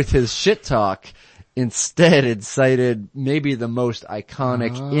with his shit talk, instead incited maybe the most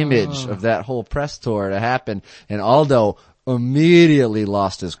iconic image of that whole press tour to happen. And Aldo immediately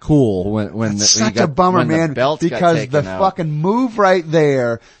lost his cool when such a bummer, man, because the fucking move right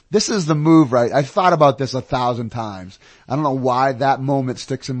there, this is the move, right? I've thought about this 1,000 times. I don't know why that moment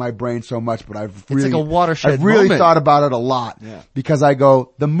sticks in my brain so much, but I've like a watershed I've really moment. thought about it a lot. Because I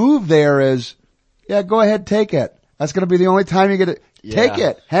go, the move there is, yeah, go ahead, take it. That's going to be the only time you get it. Take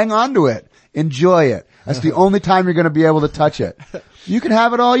it. Hang on to it. Enjoy it. That's the only time you're going to be able to touch it. You can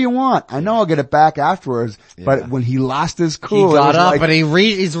have it all you want. I know I'll get it back afterwards, but when he lost his cool, he got up and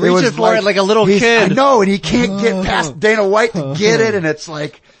he's reaching for it like a little kid. I know, and he can't get past Dana White to get it, and it's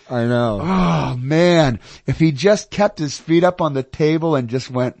like, I know. Oh man, if he just kept his feet up on the table and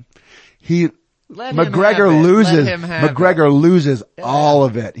just went, McGregor loses all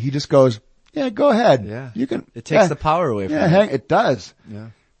of it. He just goes, yeah, go ahead. Yeah. You can. It takes the power away from him. It does. Yeah.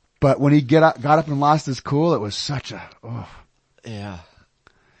 But when he got up and lost his cool, it was such a, Yeah.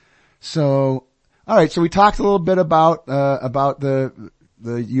 So, alright, so we talked a little bit about the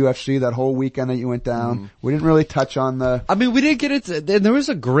UFC, that whole weekend that you went down. Mm-hmm. We didn't really touch on we didn't get into, there was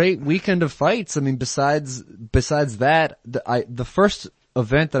a great weekend of fights. I mean, besides that, the first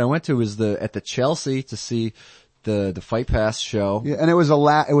event that I went to was at the Chelsea to see the Fight Pass show. Yeah, and it was a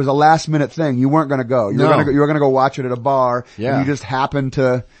last minute thing. You weren't gonna go. You were gonna go watch it at a bar. Yeah. And you just happened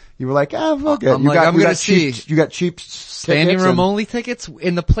to, you were like, fuck it. I'm gonna see. You got cheap standing room only tickets,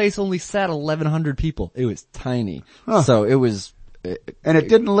 and the place only sat 1,100 people. It was tiny. Huh. So it was, and it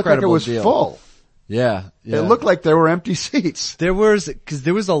didn't look like it was full. Yeah. It looked like there were empty seats. There was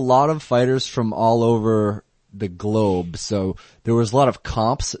a lot of fighters from all over the globe. So there was a lot of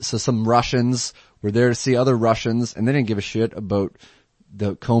comps. So some Russians were there to see other Russians, and they didn't give a shit about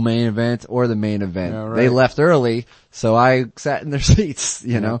the co-main event or the main event. Yeah, right. They left early, so I sat in their seats,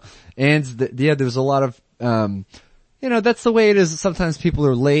 you know. And there was a lot of, that's the way it is. Sometimes people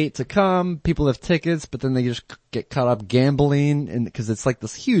are late to come, people have tickets, but then they just get caught up gambling, and cause it's like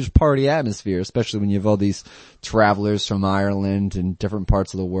this huge party atmosphere, especially when you have all these travelers from Ireland and different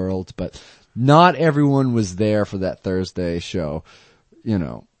parts of the world. But not everyone was there for that Thursday show, you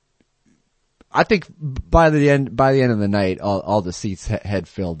know. I think by the end of the night, all the seats had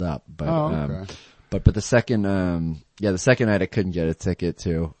filled up. But, okay. but the second night I couldn't get a ticket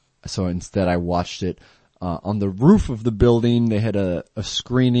to. So instead I watched it, on the roof of the building. They had a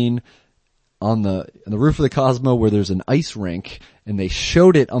screening on the roof of the Cosmo where there's an ice rink, and they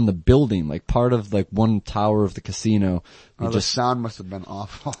showed it on the building, like part of like one tower of the casino. The sound must have been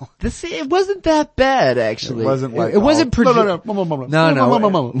awful. It wasn't that bad, actually. It wasn't like, it wasn't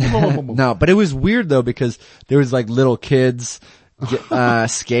No, but it was weird though, because there was like little kids,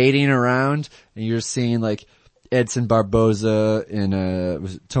 skating around, and you're seeing like Edson Barboza and,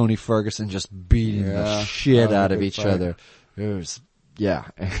 was it Tony Ferguson just beating the shit out of each other. It was,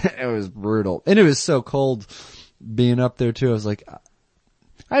 it was brutal. And it was so cold being up there too. I was like,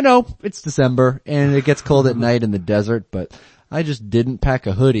 I know it's December and it gets cold at night in the desert, but I just didn't pack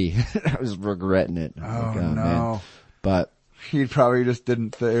a hoodie. I was regretting it. Oh, no. Man. But he probably just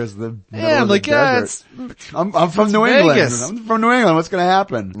didn't. It was the I'm like, desert. I'm from New England. I'm from New England. What's going to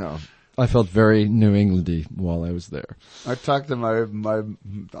happen? No, I felt very New Englandy while I was there. I talked to my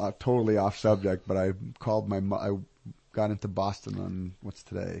totally off subject, but I called I got into Boston on what's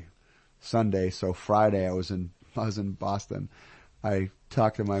today, Sunday. So Friday I was in Boston. I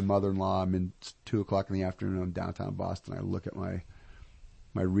talked to my mother-in-law. I'm in 2:00 in the afternoon in downtown Boston. I look at my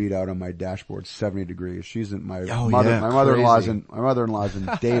readout on my dashboard, 70 degrees. She's in my mother-in-law's in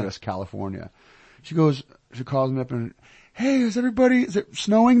Davis, California. She calls me up and, hey, is it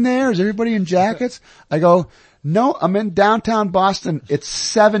snowing there? Is everybody in jackets? I go, no, I'm in downtown Boston. It's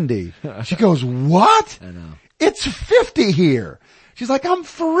 70. She goes, what? I know. It's 50 here. She's like, I'm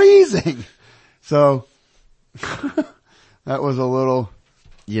freezing. So, that was a little.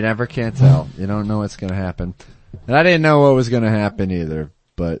 You never can tell. You don't know what's gonna happen. And I didn't know what was gonna happen either,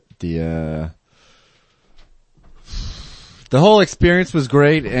 but the whole experience was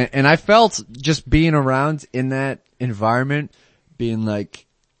great, and I felt just being around in that environment, being like,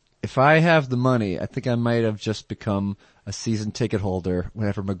 if I have the money, I think I might have just become a season ticket holder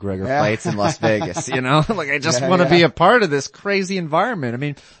whenever McGregor fights in Las Vegas, you know? Like, I just want to be a part of this crazy environment. I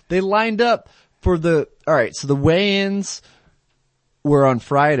mean, they lined up for alright, so the weigh-ins were on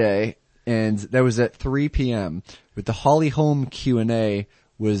Friday, and that was at 3 p.m., but the Holly Holm Q&A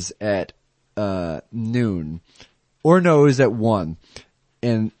was at, noon. Or no, it was at 1.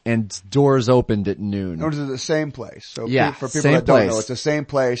 and doors opened at noon. It was the same place. So Yeah, for people same that don't place. know, it's the same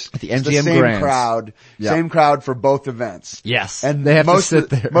place. At the It's MGM same Grand. crowd. Yeah. Same crowd for both events. Yes. And They have to most sit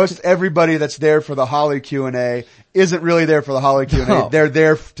there. Most everybody that's there for the Holly Q&A isn't really there for the Holly Q&A. No. They're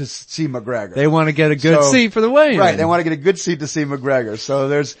there to see McGregor. They want to get a good So- seat for the weigh-in. Right. They want to get a good seat to see McGregor. So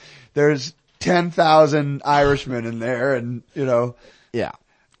there's 10,000 Irishmen in there and, Yeah.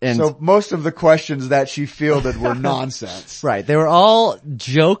 And so most of the questions that she fielded were nonsense. right, they were all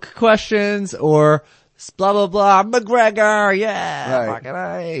joke questions or blah blah blah. McGregor, yeah, Right. fucking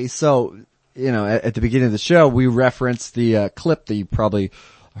A. So at the beginning of the show, we referenced the clip that you probably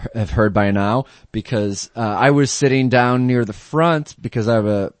have heard by now because I was sitting down near the front because I'm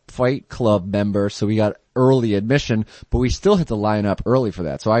a Fight Club member, so we got early admission, but we still had to line up early for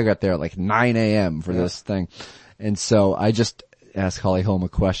that. So I got there at like 9 a.m. for this thing, and so I just ask Holly Holm a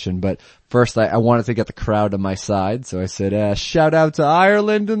question, but first I wanted to get the crowd on my side, so I said, shout out to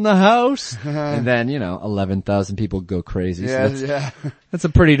Ireland in the house, and then, 11,000 people go crazy. Yeah, So that's a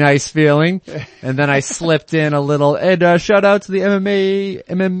pretty nice feeling. And then I slipped in a little, and shout out to the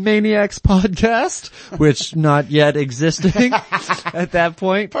MMAniacs podcast, which not yet existing at that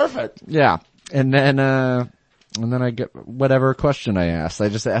point. Perfect. Yeah. And then I get whatever question I asked. I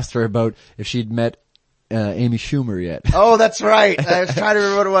just asked her about if she'd met Amy Schumer yet. Oh, that's right. I was trying to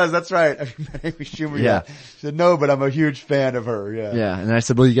remember what it was. That's right. Have you met Amy Schumer Yeah. yet? She said, no, but I'm a huge fan of her. Yeah. Yeah, and I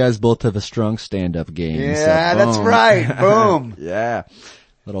said, well, you guys both have a strong stand-up game. Yeah, So, that's boom. right. Boom. Yeah.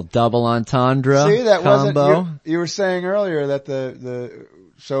 Little double entendre See, that combo. wasn't, you were saying earlier that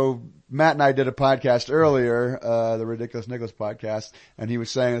so Matt and I did a podcast earlier, the Ridiculous Nicholas podcast, and he was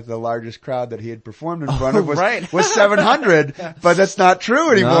saying that the largest crowd that he had performed in front of was 700, but that's not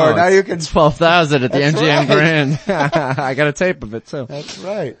true anymore. No, Now you can, it's 12,000 at the That's MGM right. Grand. I got a tape of it too. that's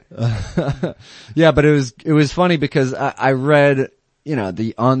right. Yeah, but it was funny because I read, on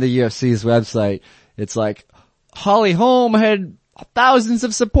the UFC's website, it's like, Holly Holm had thousands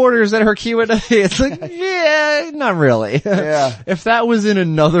of supporters at her Q&A. It's like, yeah, not really. Yeah. If that was in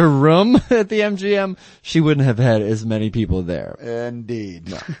another room at the MGM, she wouldn't have had as many people there.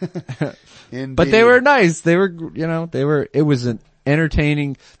 Indeed. Indeed. But they were nice. They were, it was an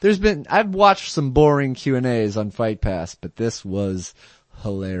entertaining. I've watched some boring Q&As on Fight Pass, but this was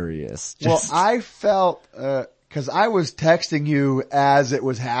hilarious. Well, I felt, cause I was texting you as it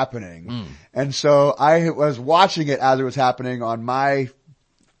was happening. And so I was watching it as it was happening on my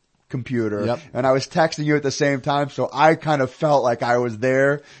computer. Yep. And I was texting you at the same time. So I kind of felt like I was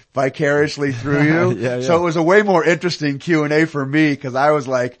there vicariously through you. Yeah. So it was a way more interesting Q&A for me cause I was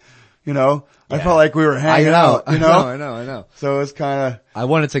like, I felt like we were hanging out, I know. So it was kind of, I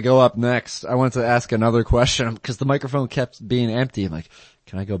wanted to go up next. I wanted to ask another question because the microphone kept being empty. I'm like,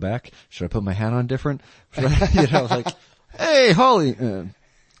 can I go back? Should I put my hat on different? Should I, like, hey, Holly.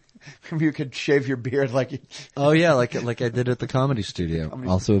 you could shave your beard like you, Oh yeah, like I did at the Comedy Studio.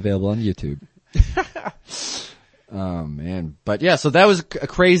 Also available on YouTube. Oh man. But yeah, so that was a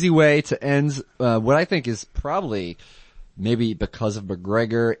crazy way to end, what I think is probably maybe because of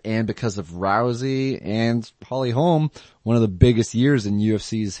McGregor and because of Rousey and Holly Holm, one of the biggest years in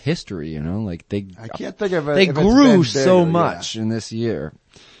UFC's history, like I can't think of it. they if it's been grew bigger, so yeah. much in this year.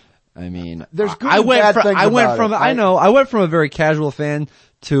 I mean, There's good I and went bad from, things I went about from, it. I went from a very casual fan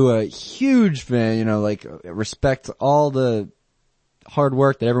to a huge fan, respect all the hard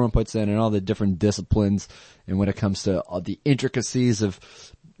work that everyone puts in and all the different disciplines. And when it comes to all the intricacies of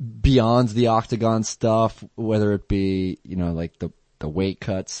beyond the octagon stuff, whether it be, like the weight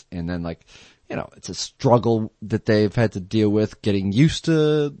cuts and then it's a struggle that they've had to deal with getting used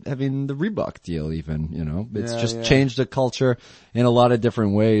to having the Reebok deal even, it's just changed the culture in a lot of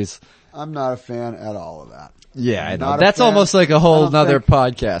different ways. I'm not a fan at all of that. Yeah, I know. Not a That's fan. almost like a whole I don't nother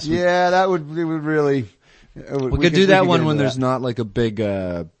think- podcast. Yeah, it would really. We could do that one when there's not like a big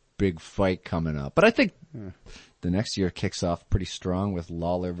fight coming up. But I think the next year kicks off pretty strong with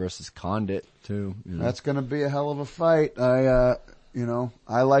Lawler versus Condit too. That's going to be a hell of a fight. I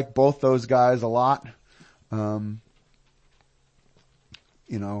like both those guys a lot. I'm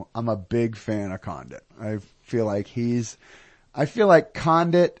a big fan of Condit. I feel like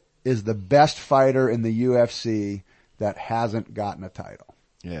Condit is the best fighter in the UFC that hasn't gotten a title.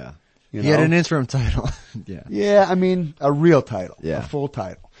 Yeah. You He had know? an interim title. Yeah. Yeah, I mean, a real title. Yeah. A full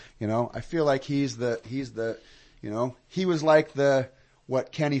title. I feel like he was like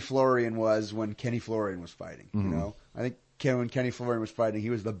what Kenny Florian was when Kenny Florian was fighting, I think when Kenny Florian was fighting, he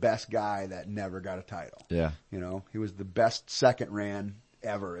was the best guy that never got a title. Yeah. He was the best second ran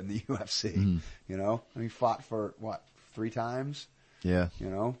ever in the UFC, and he fought for 3 times, Yeah. you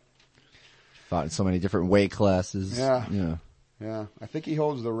know? Fought in so many different weight classes. Yeah. Yeah. Yeah, I think he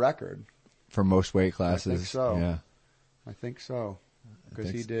holds the record. For most weight classes. I think so. Yeah. I think so.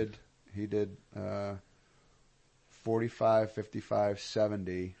 Because he so. did 45, 55,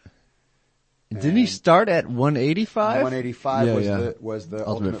 70. Didn't he start at 185? 185 was the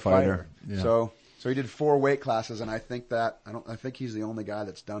Ultimate Fighter. Yeah. So he did 4 weight classes, and I think he's the only guy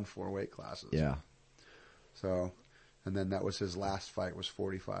that's done 4 weight classes. Yeah. So, and then that was his last fight, was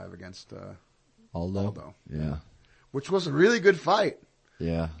 45 against Aldo. Yeah. Which was a really good fight.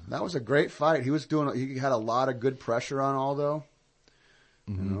 Yeah. That was a great fight. He had a lot of good pressure on Aldo.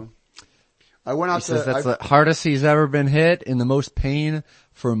 Mm-hmm. You know. I went out He says that's the hardest he's ever been hit, in the most pain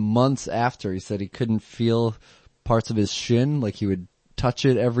for months after. He said he couldn't feel parts of his shin, like he would touch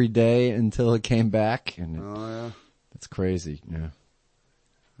it every day until it came back. And that's crazy. Yeah.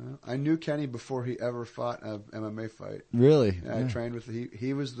 I knew Kenny before he ever fought an MMA fight. Really? Yeah, I trained with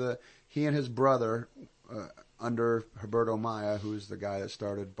he and his brother under Roberto Maia, who's the guy that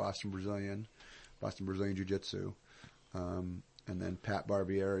started Boston Brazilian Jiu-Jitsu, and then Pat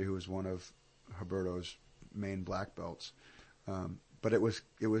Barbieri, who was one of Roberto's main black belts. But it was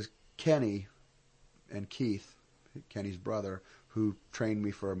Kenny and Keith, Kenny's brother, who trained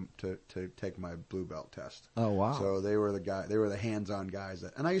me to take my blue belt test. Oh wow! So they were the hands-on guys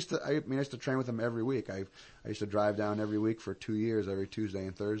I used to train with them every week. I used to drive down every week for 2 years, every Tuesday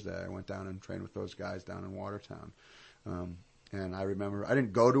and Thursday. I went down and trained with those guys down in Watertown. And I remember I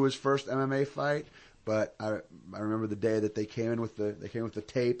didn't go to his first MMA fight, but I remember the day that they came in with the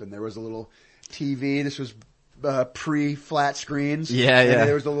tape, and there was a little TV. This was pre-flat screens. Yeah. And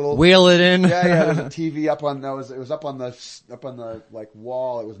there was a little wheel it in. Yeah. There was a TV up on the like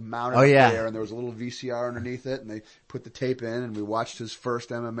wall. It was mounted up there, and there was a little VCR underneath it, and they put the tape in, and we watched his first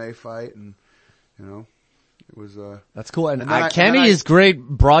MMA fight, and it was that's cool. And Kenny is great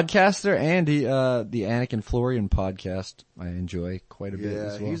broadcaster, and the Anakin Florian podcast I enjoy quite a bit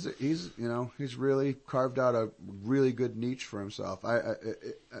as well. He's really carved out a really good niche for himself.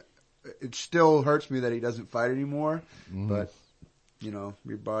 It still hurts me that he doesn't fight anymore, but your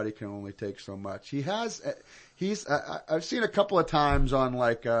body can only take so much. I've seen a couple of times on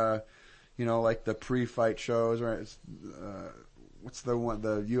like the pre-fight shows, or what's the one,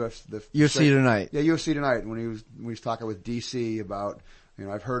 the UFC Tonight. Yeah, UFC Tonight, when he was talking with DC about,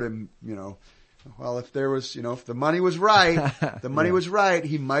 I've heard him, well, if there was, if the money was right, was right,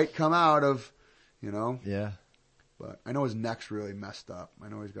 he might come out of, Yeah. But I know his neck's really messed up. I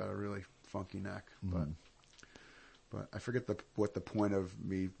know he's got a really funky neck, but I forget what the point of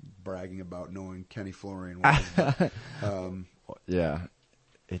me bragging about knowing Kenny Florian was. Yeah.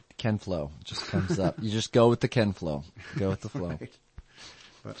 It Ken flow just comes up. You just go with the Ken flow. Go with the flow. Right.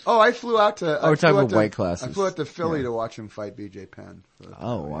 But, I flew out to. we're talking about weight classes. I flew out to Philly to watch him fight BJ Penn.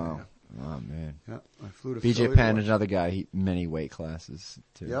 Wow. Yeah. Oh man. Yeah, I flew to BJ Penn, another guy, many weight classes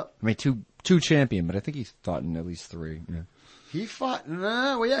too. Yep. I mean, two champion, but I think he's fought in at least 3. Yeah. He fought.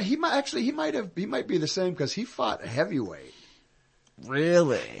 He might be the same, because he fought heavyweight.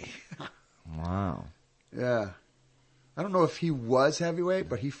 Really? Wow. Yeah. I don't know if he was heavyweight,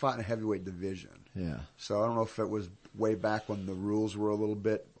 but he fought in a heavyweight division. Yeah. So I don't know if it was way back when the rules were a little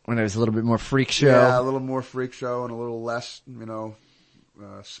bit. When it was a little bit more freak show. Yeah, a little more freak show and a little less,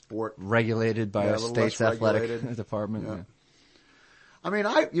 sport. Regulated by a state's athletic department. Yeah. I mean,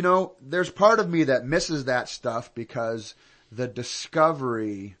 there's part of me that misses that stuff, because the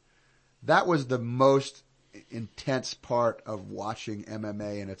discovery, that was the most intense part of watching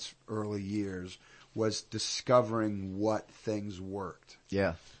MMA in its early years, was discovering what things worked.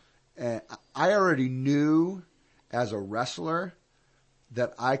 Yeah. And I already knew as a wrestler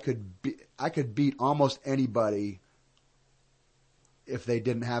that I could beat almost anybody if they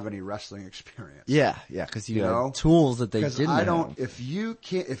didn't have any wrestling experience. Yeah, because you have tools that they didn't have. If you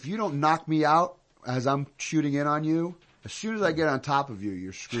don't knock me out as I'm shooting in on you, as soon as I get on top of you,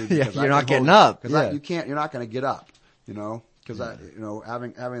 you're screwed. Yeah, you're not getting up. Because you're not going to get up, because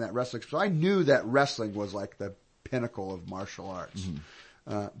having that wrestling. So I knew that wrestling was like the pinnacle of martial arts.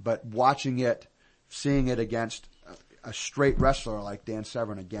 Mm-hmm. But watching it, seeing it against a straight wrestler like Dan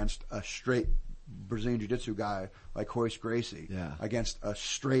Severn, against a straight Brazilian Jiu-Jitsu guy like Royce Gracie, against a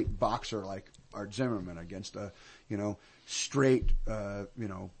straight boxer like Art Zimmerman, against a straight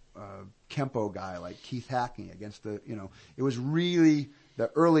Kempo guy like Keith Hackney, against it was really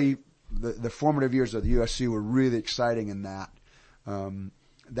the formative years of the UFC were really exciting in that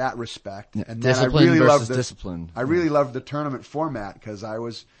respect. Yeah, and then discipline I really versus loved discipline. I really loved the tournament format, because I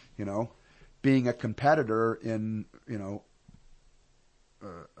was, being a competitor in,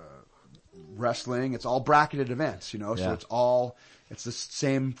 wrestling. It's all bracketed events, so it's the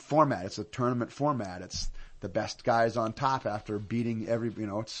same format. It's a tournament format. It's the best guys on top after beating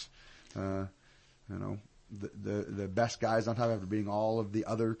it's, the best guys on top after beating all of the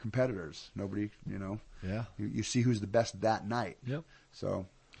other competitors. Nobody, Yeah. you see who's the best that night. Yep. So,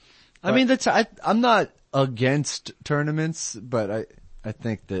 I mean, I'm not against tournaments, but I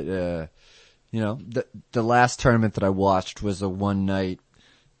think that, the last tournament that I watched was a one night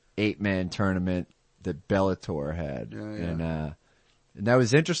 8-man tournament that Bellator had. Yeah. And that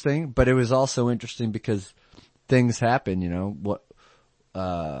was interesting, but it was also interesting because things happen,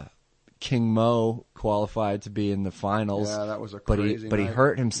 King Mo qualified to be in the finals. Yeah, that was a but crazy he night.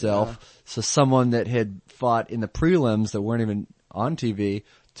 hurt himself. Yeah. So someone that had fought in the prelims that weren't even on TV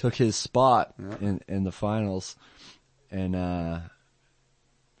took his spot in the finals. And,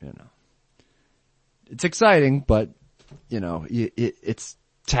 it's exciting, but, it's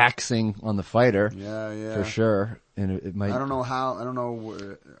taxing on the fighter. Yeah. For sure. And it might. I don't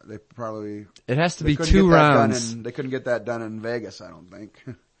know. They probably. It has to be 2 rounds. They couldn't get that done in Vegas, I don't think.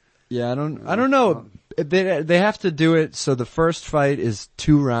 Yeah, I don't know. They have to do it so the first fight is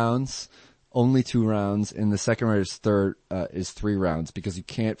 2 rounds, only 2 rounds, and the second round is 3 rounds because you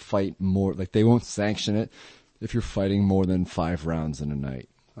can't fight more. Like they won't sanction it if you're fighting more than 5 rounds in a night.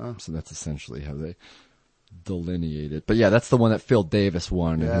 So that's essentially how they delineate it. But yeah, that's the one that Phil Davis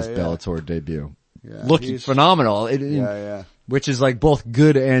won in his Bellator debut. Yeah, looking phenomenal. Which is like both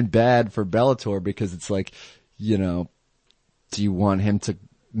good and bad for Bellator because it's like, do you want him to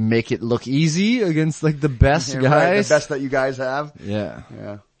make it look easy against like the best guys? Right, the best that you guys have? Yeah.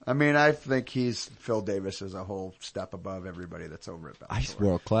 Yeah. I mean, I think Phil Davis is a whole step above everybody that's over at Bellator. He's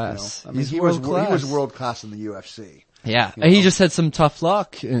world class. I mean, he was world class in the UFC. Yeah. And he just had some tough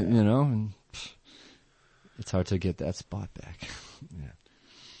luck, and it's hard to get that spot back. Yeah.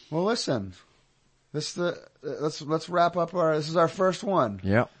 Well, listen. Let's wrap up this is our first one.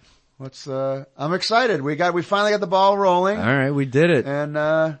 Yep. I'm excited. We finally got the ball rolling. All right, we did it. And,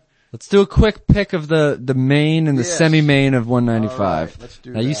 let's do a quick pick of the main and the semi-main of 195. All right, let's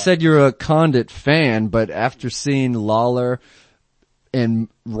do that. You said you're a Condit fan, but after seeing Lawler and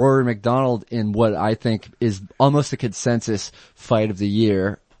Rory McDonald in what I think is almost a consensus fight of the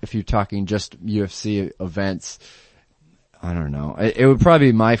year, if you're talking just UFC events, I don't know. It would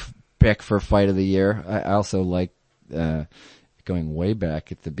probably be my pick for fight of the year. I also like, going way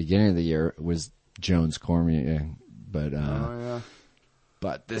back at the beginning of the year was Jones Cormier, but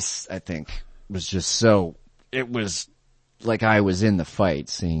but this I think was just it was like I was in the fight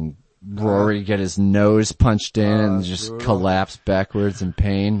seeing Rory get his nose punched in and just collapse backwards in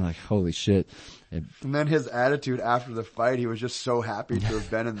pain. Like holy shit. And then his attitude after the fight, he was just so happy to have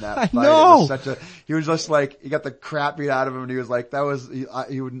been in that fight. Know. He was just like, he got the crap beat out of him and he was like, he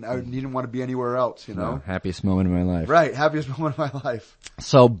didn't want to be anywhere else, No, happiest moment of my life. Right, happiest moment of my life.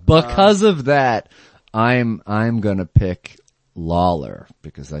 So because of that, I'm gonna pick Lawler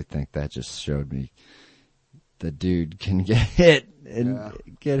because I think that just showed me the dude can get hit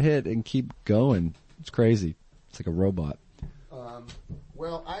and keep going. It's crazy. It's like a robot.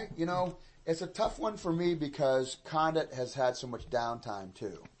 Well, it's a tough one for me because Condit has had so much downtime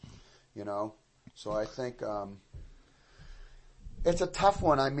too, so I think, it's a tough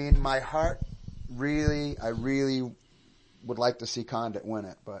one. I mean, my heart I really would like to see Condit win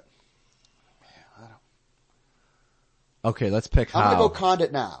it, but man, I don't. Okay, let's pick I'm gonna go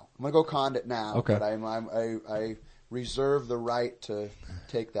Condit now. Okay. But I reserve the right to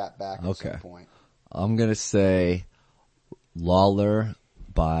take that back at some point. I'm gonna say Lawler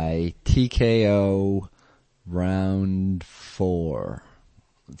by TKO round 4.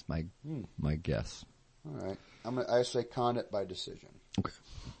 That's my guess. All right. I say Condit by decision. Okay.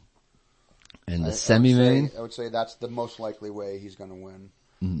 And the semi-main? I would say that's the most likely way he's going to win.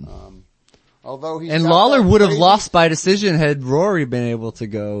 Mm-hmm. Although he's and Lawler would have lost by decision had Rory been able to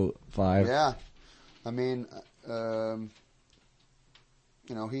go 5. Yeah. I mean,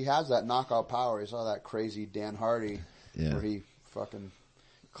 he has that knockout power. He saw that crazy Dan Hardy where he fucking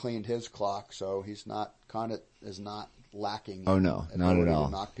cleaned his clock, so Condit is not lacking. Oh no, not at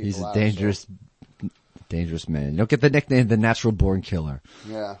all. He's a out, dangerous man. You don't get the nickname the natural born killer.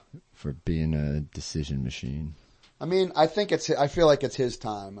 Yeah. For being a decision machine. I mean, I feel like it's his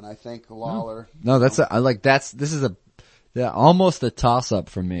time, and I think Lawler. No, this is almost a toss up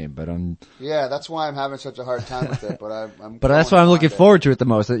for me, but yeah, that's why I'm having such a hard time with it, but but that's why I'm looking forward to it the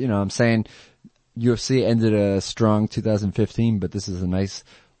most. I'm saying UFC ended a strong 2015, but this is a nice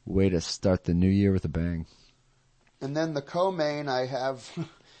way to start the new year with a bang. And then the co-main I have.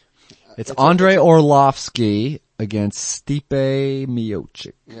 It's Andrei Orlovsky against Stipe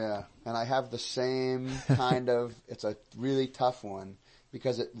Miocic. Yeah, and I have the same kind of. It's a really tough one.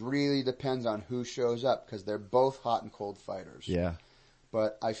 because it really depends on who shows up, because they're both hot and cold fighters. Yeah.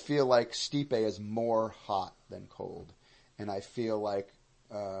 But I feel like Stipe is more hot than cold, and I feel like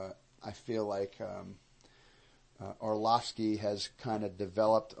Arlovsky has kind of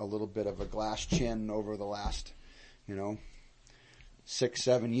developed a little bit of a glass chin over the last,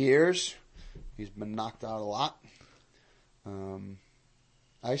 6-7 years. He's been knocked out a lot.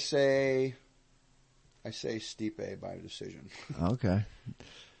 I say Stipe by decision. Okay.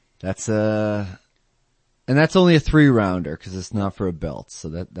 That's and that's only a 3-rounder because it's not for a belt.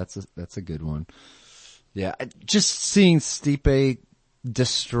 So that's a good one. Yeah. Just seeing Stipe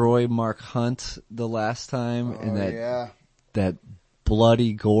destroy Mark Hunt the last time in that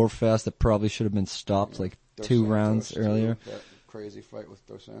bloody gore fest that probably should have been stopped like Dos 2 Santos rounds earlier. That crazy fight with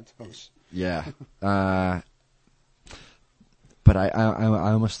Dos Santos. Yeah. But I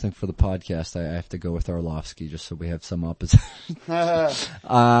almost think for the podcast I have to go with Arlovsky just so we have some opposition.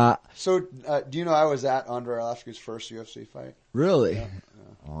 So, do you know I was at Andre Arlovsky's first UFC fight? Really? Yeah.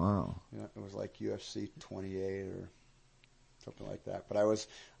 Wow. Yeah, it was like UFC 28 or something like that. But I was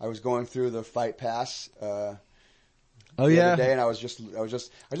going through the Fight Pass the other day, and I was just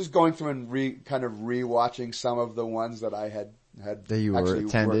going through and kind of rewatching some of the ones that I had that you were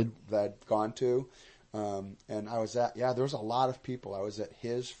attended, that I'd gone to. And I was there was a lot of people. I was at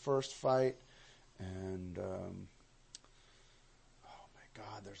his first fight, and oh my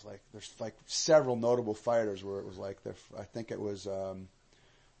God, there's like several notable fighters where it was like I think it was at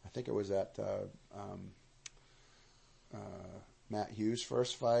Matt Hughes'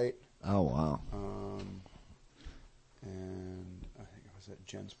 first fight. Oh wow. And I think I was at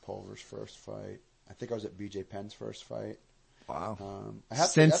Jens Pulver's first fight. I think I was at BJ Penn's first fight. Wow.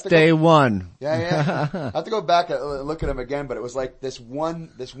 Since day one. Yeah. I have to go back and look at him again, but it was like this one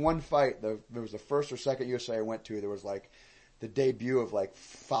fight. There was the first or second UFC I went to. There was like the debut of like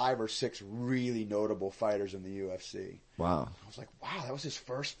 5 or 6 really notable fighters in the UFC. Wow. I was like, wow, that was his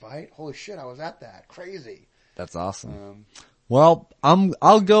first fight? Holy shit, I was at that. Crazy. That's awesome. Well,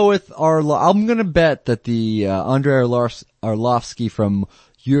 I'll go with I'm gonna bet that the Andre Arlovsky from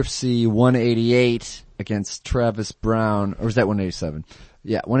UFC 188 against Travis Brown, or was that 187?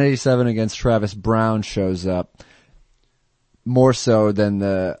 Yeah, 187 against Travis Brown shows up more so than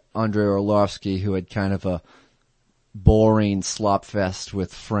the Andre Arlovsky, who had kind of a boring slop fest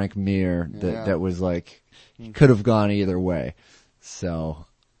with Frank Mir that was like, could have gone either way. So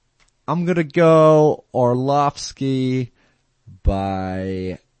I'm gonna go Arlovsky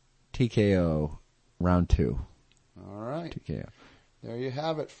by TKO round 2. All right. TKO. There you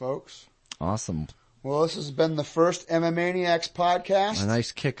have it, folks. Awesome. Well, this has been the first MMAniacs podcast. A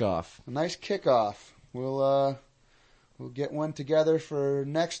nice kickoff. We'll get one together for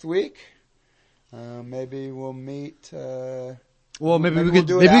next week. Maybe we'll meet. Maybe we could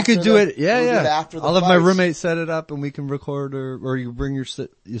do it. Yeah. I'll have my roommate set it up, and we can record, or you bring your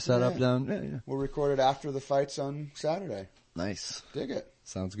setup down. Yeah. We'll record it after the fights on Saturday. Nice. Dig it.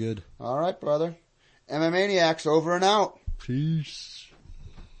 Sounds good. All right, brother. MMAniacs over and out. Peace.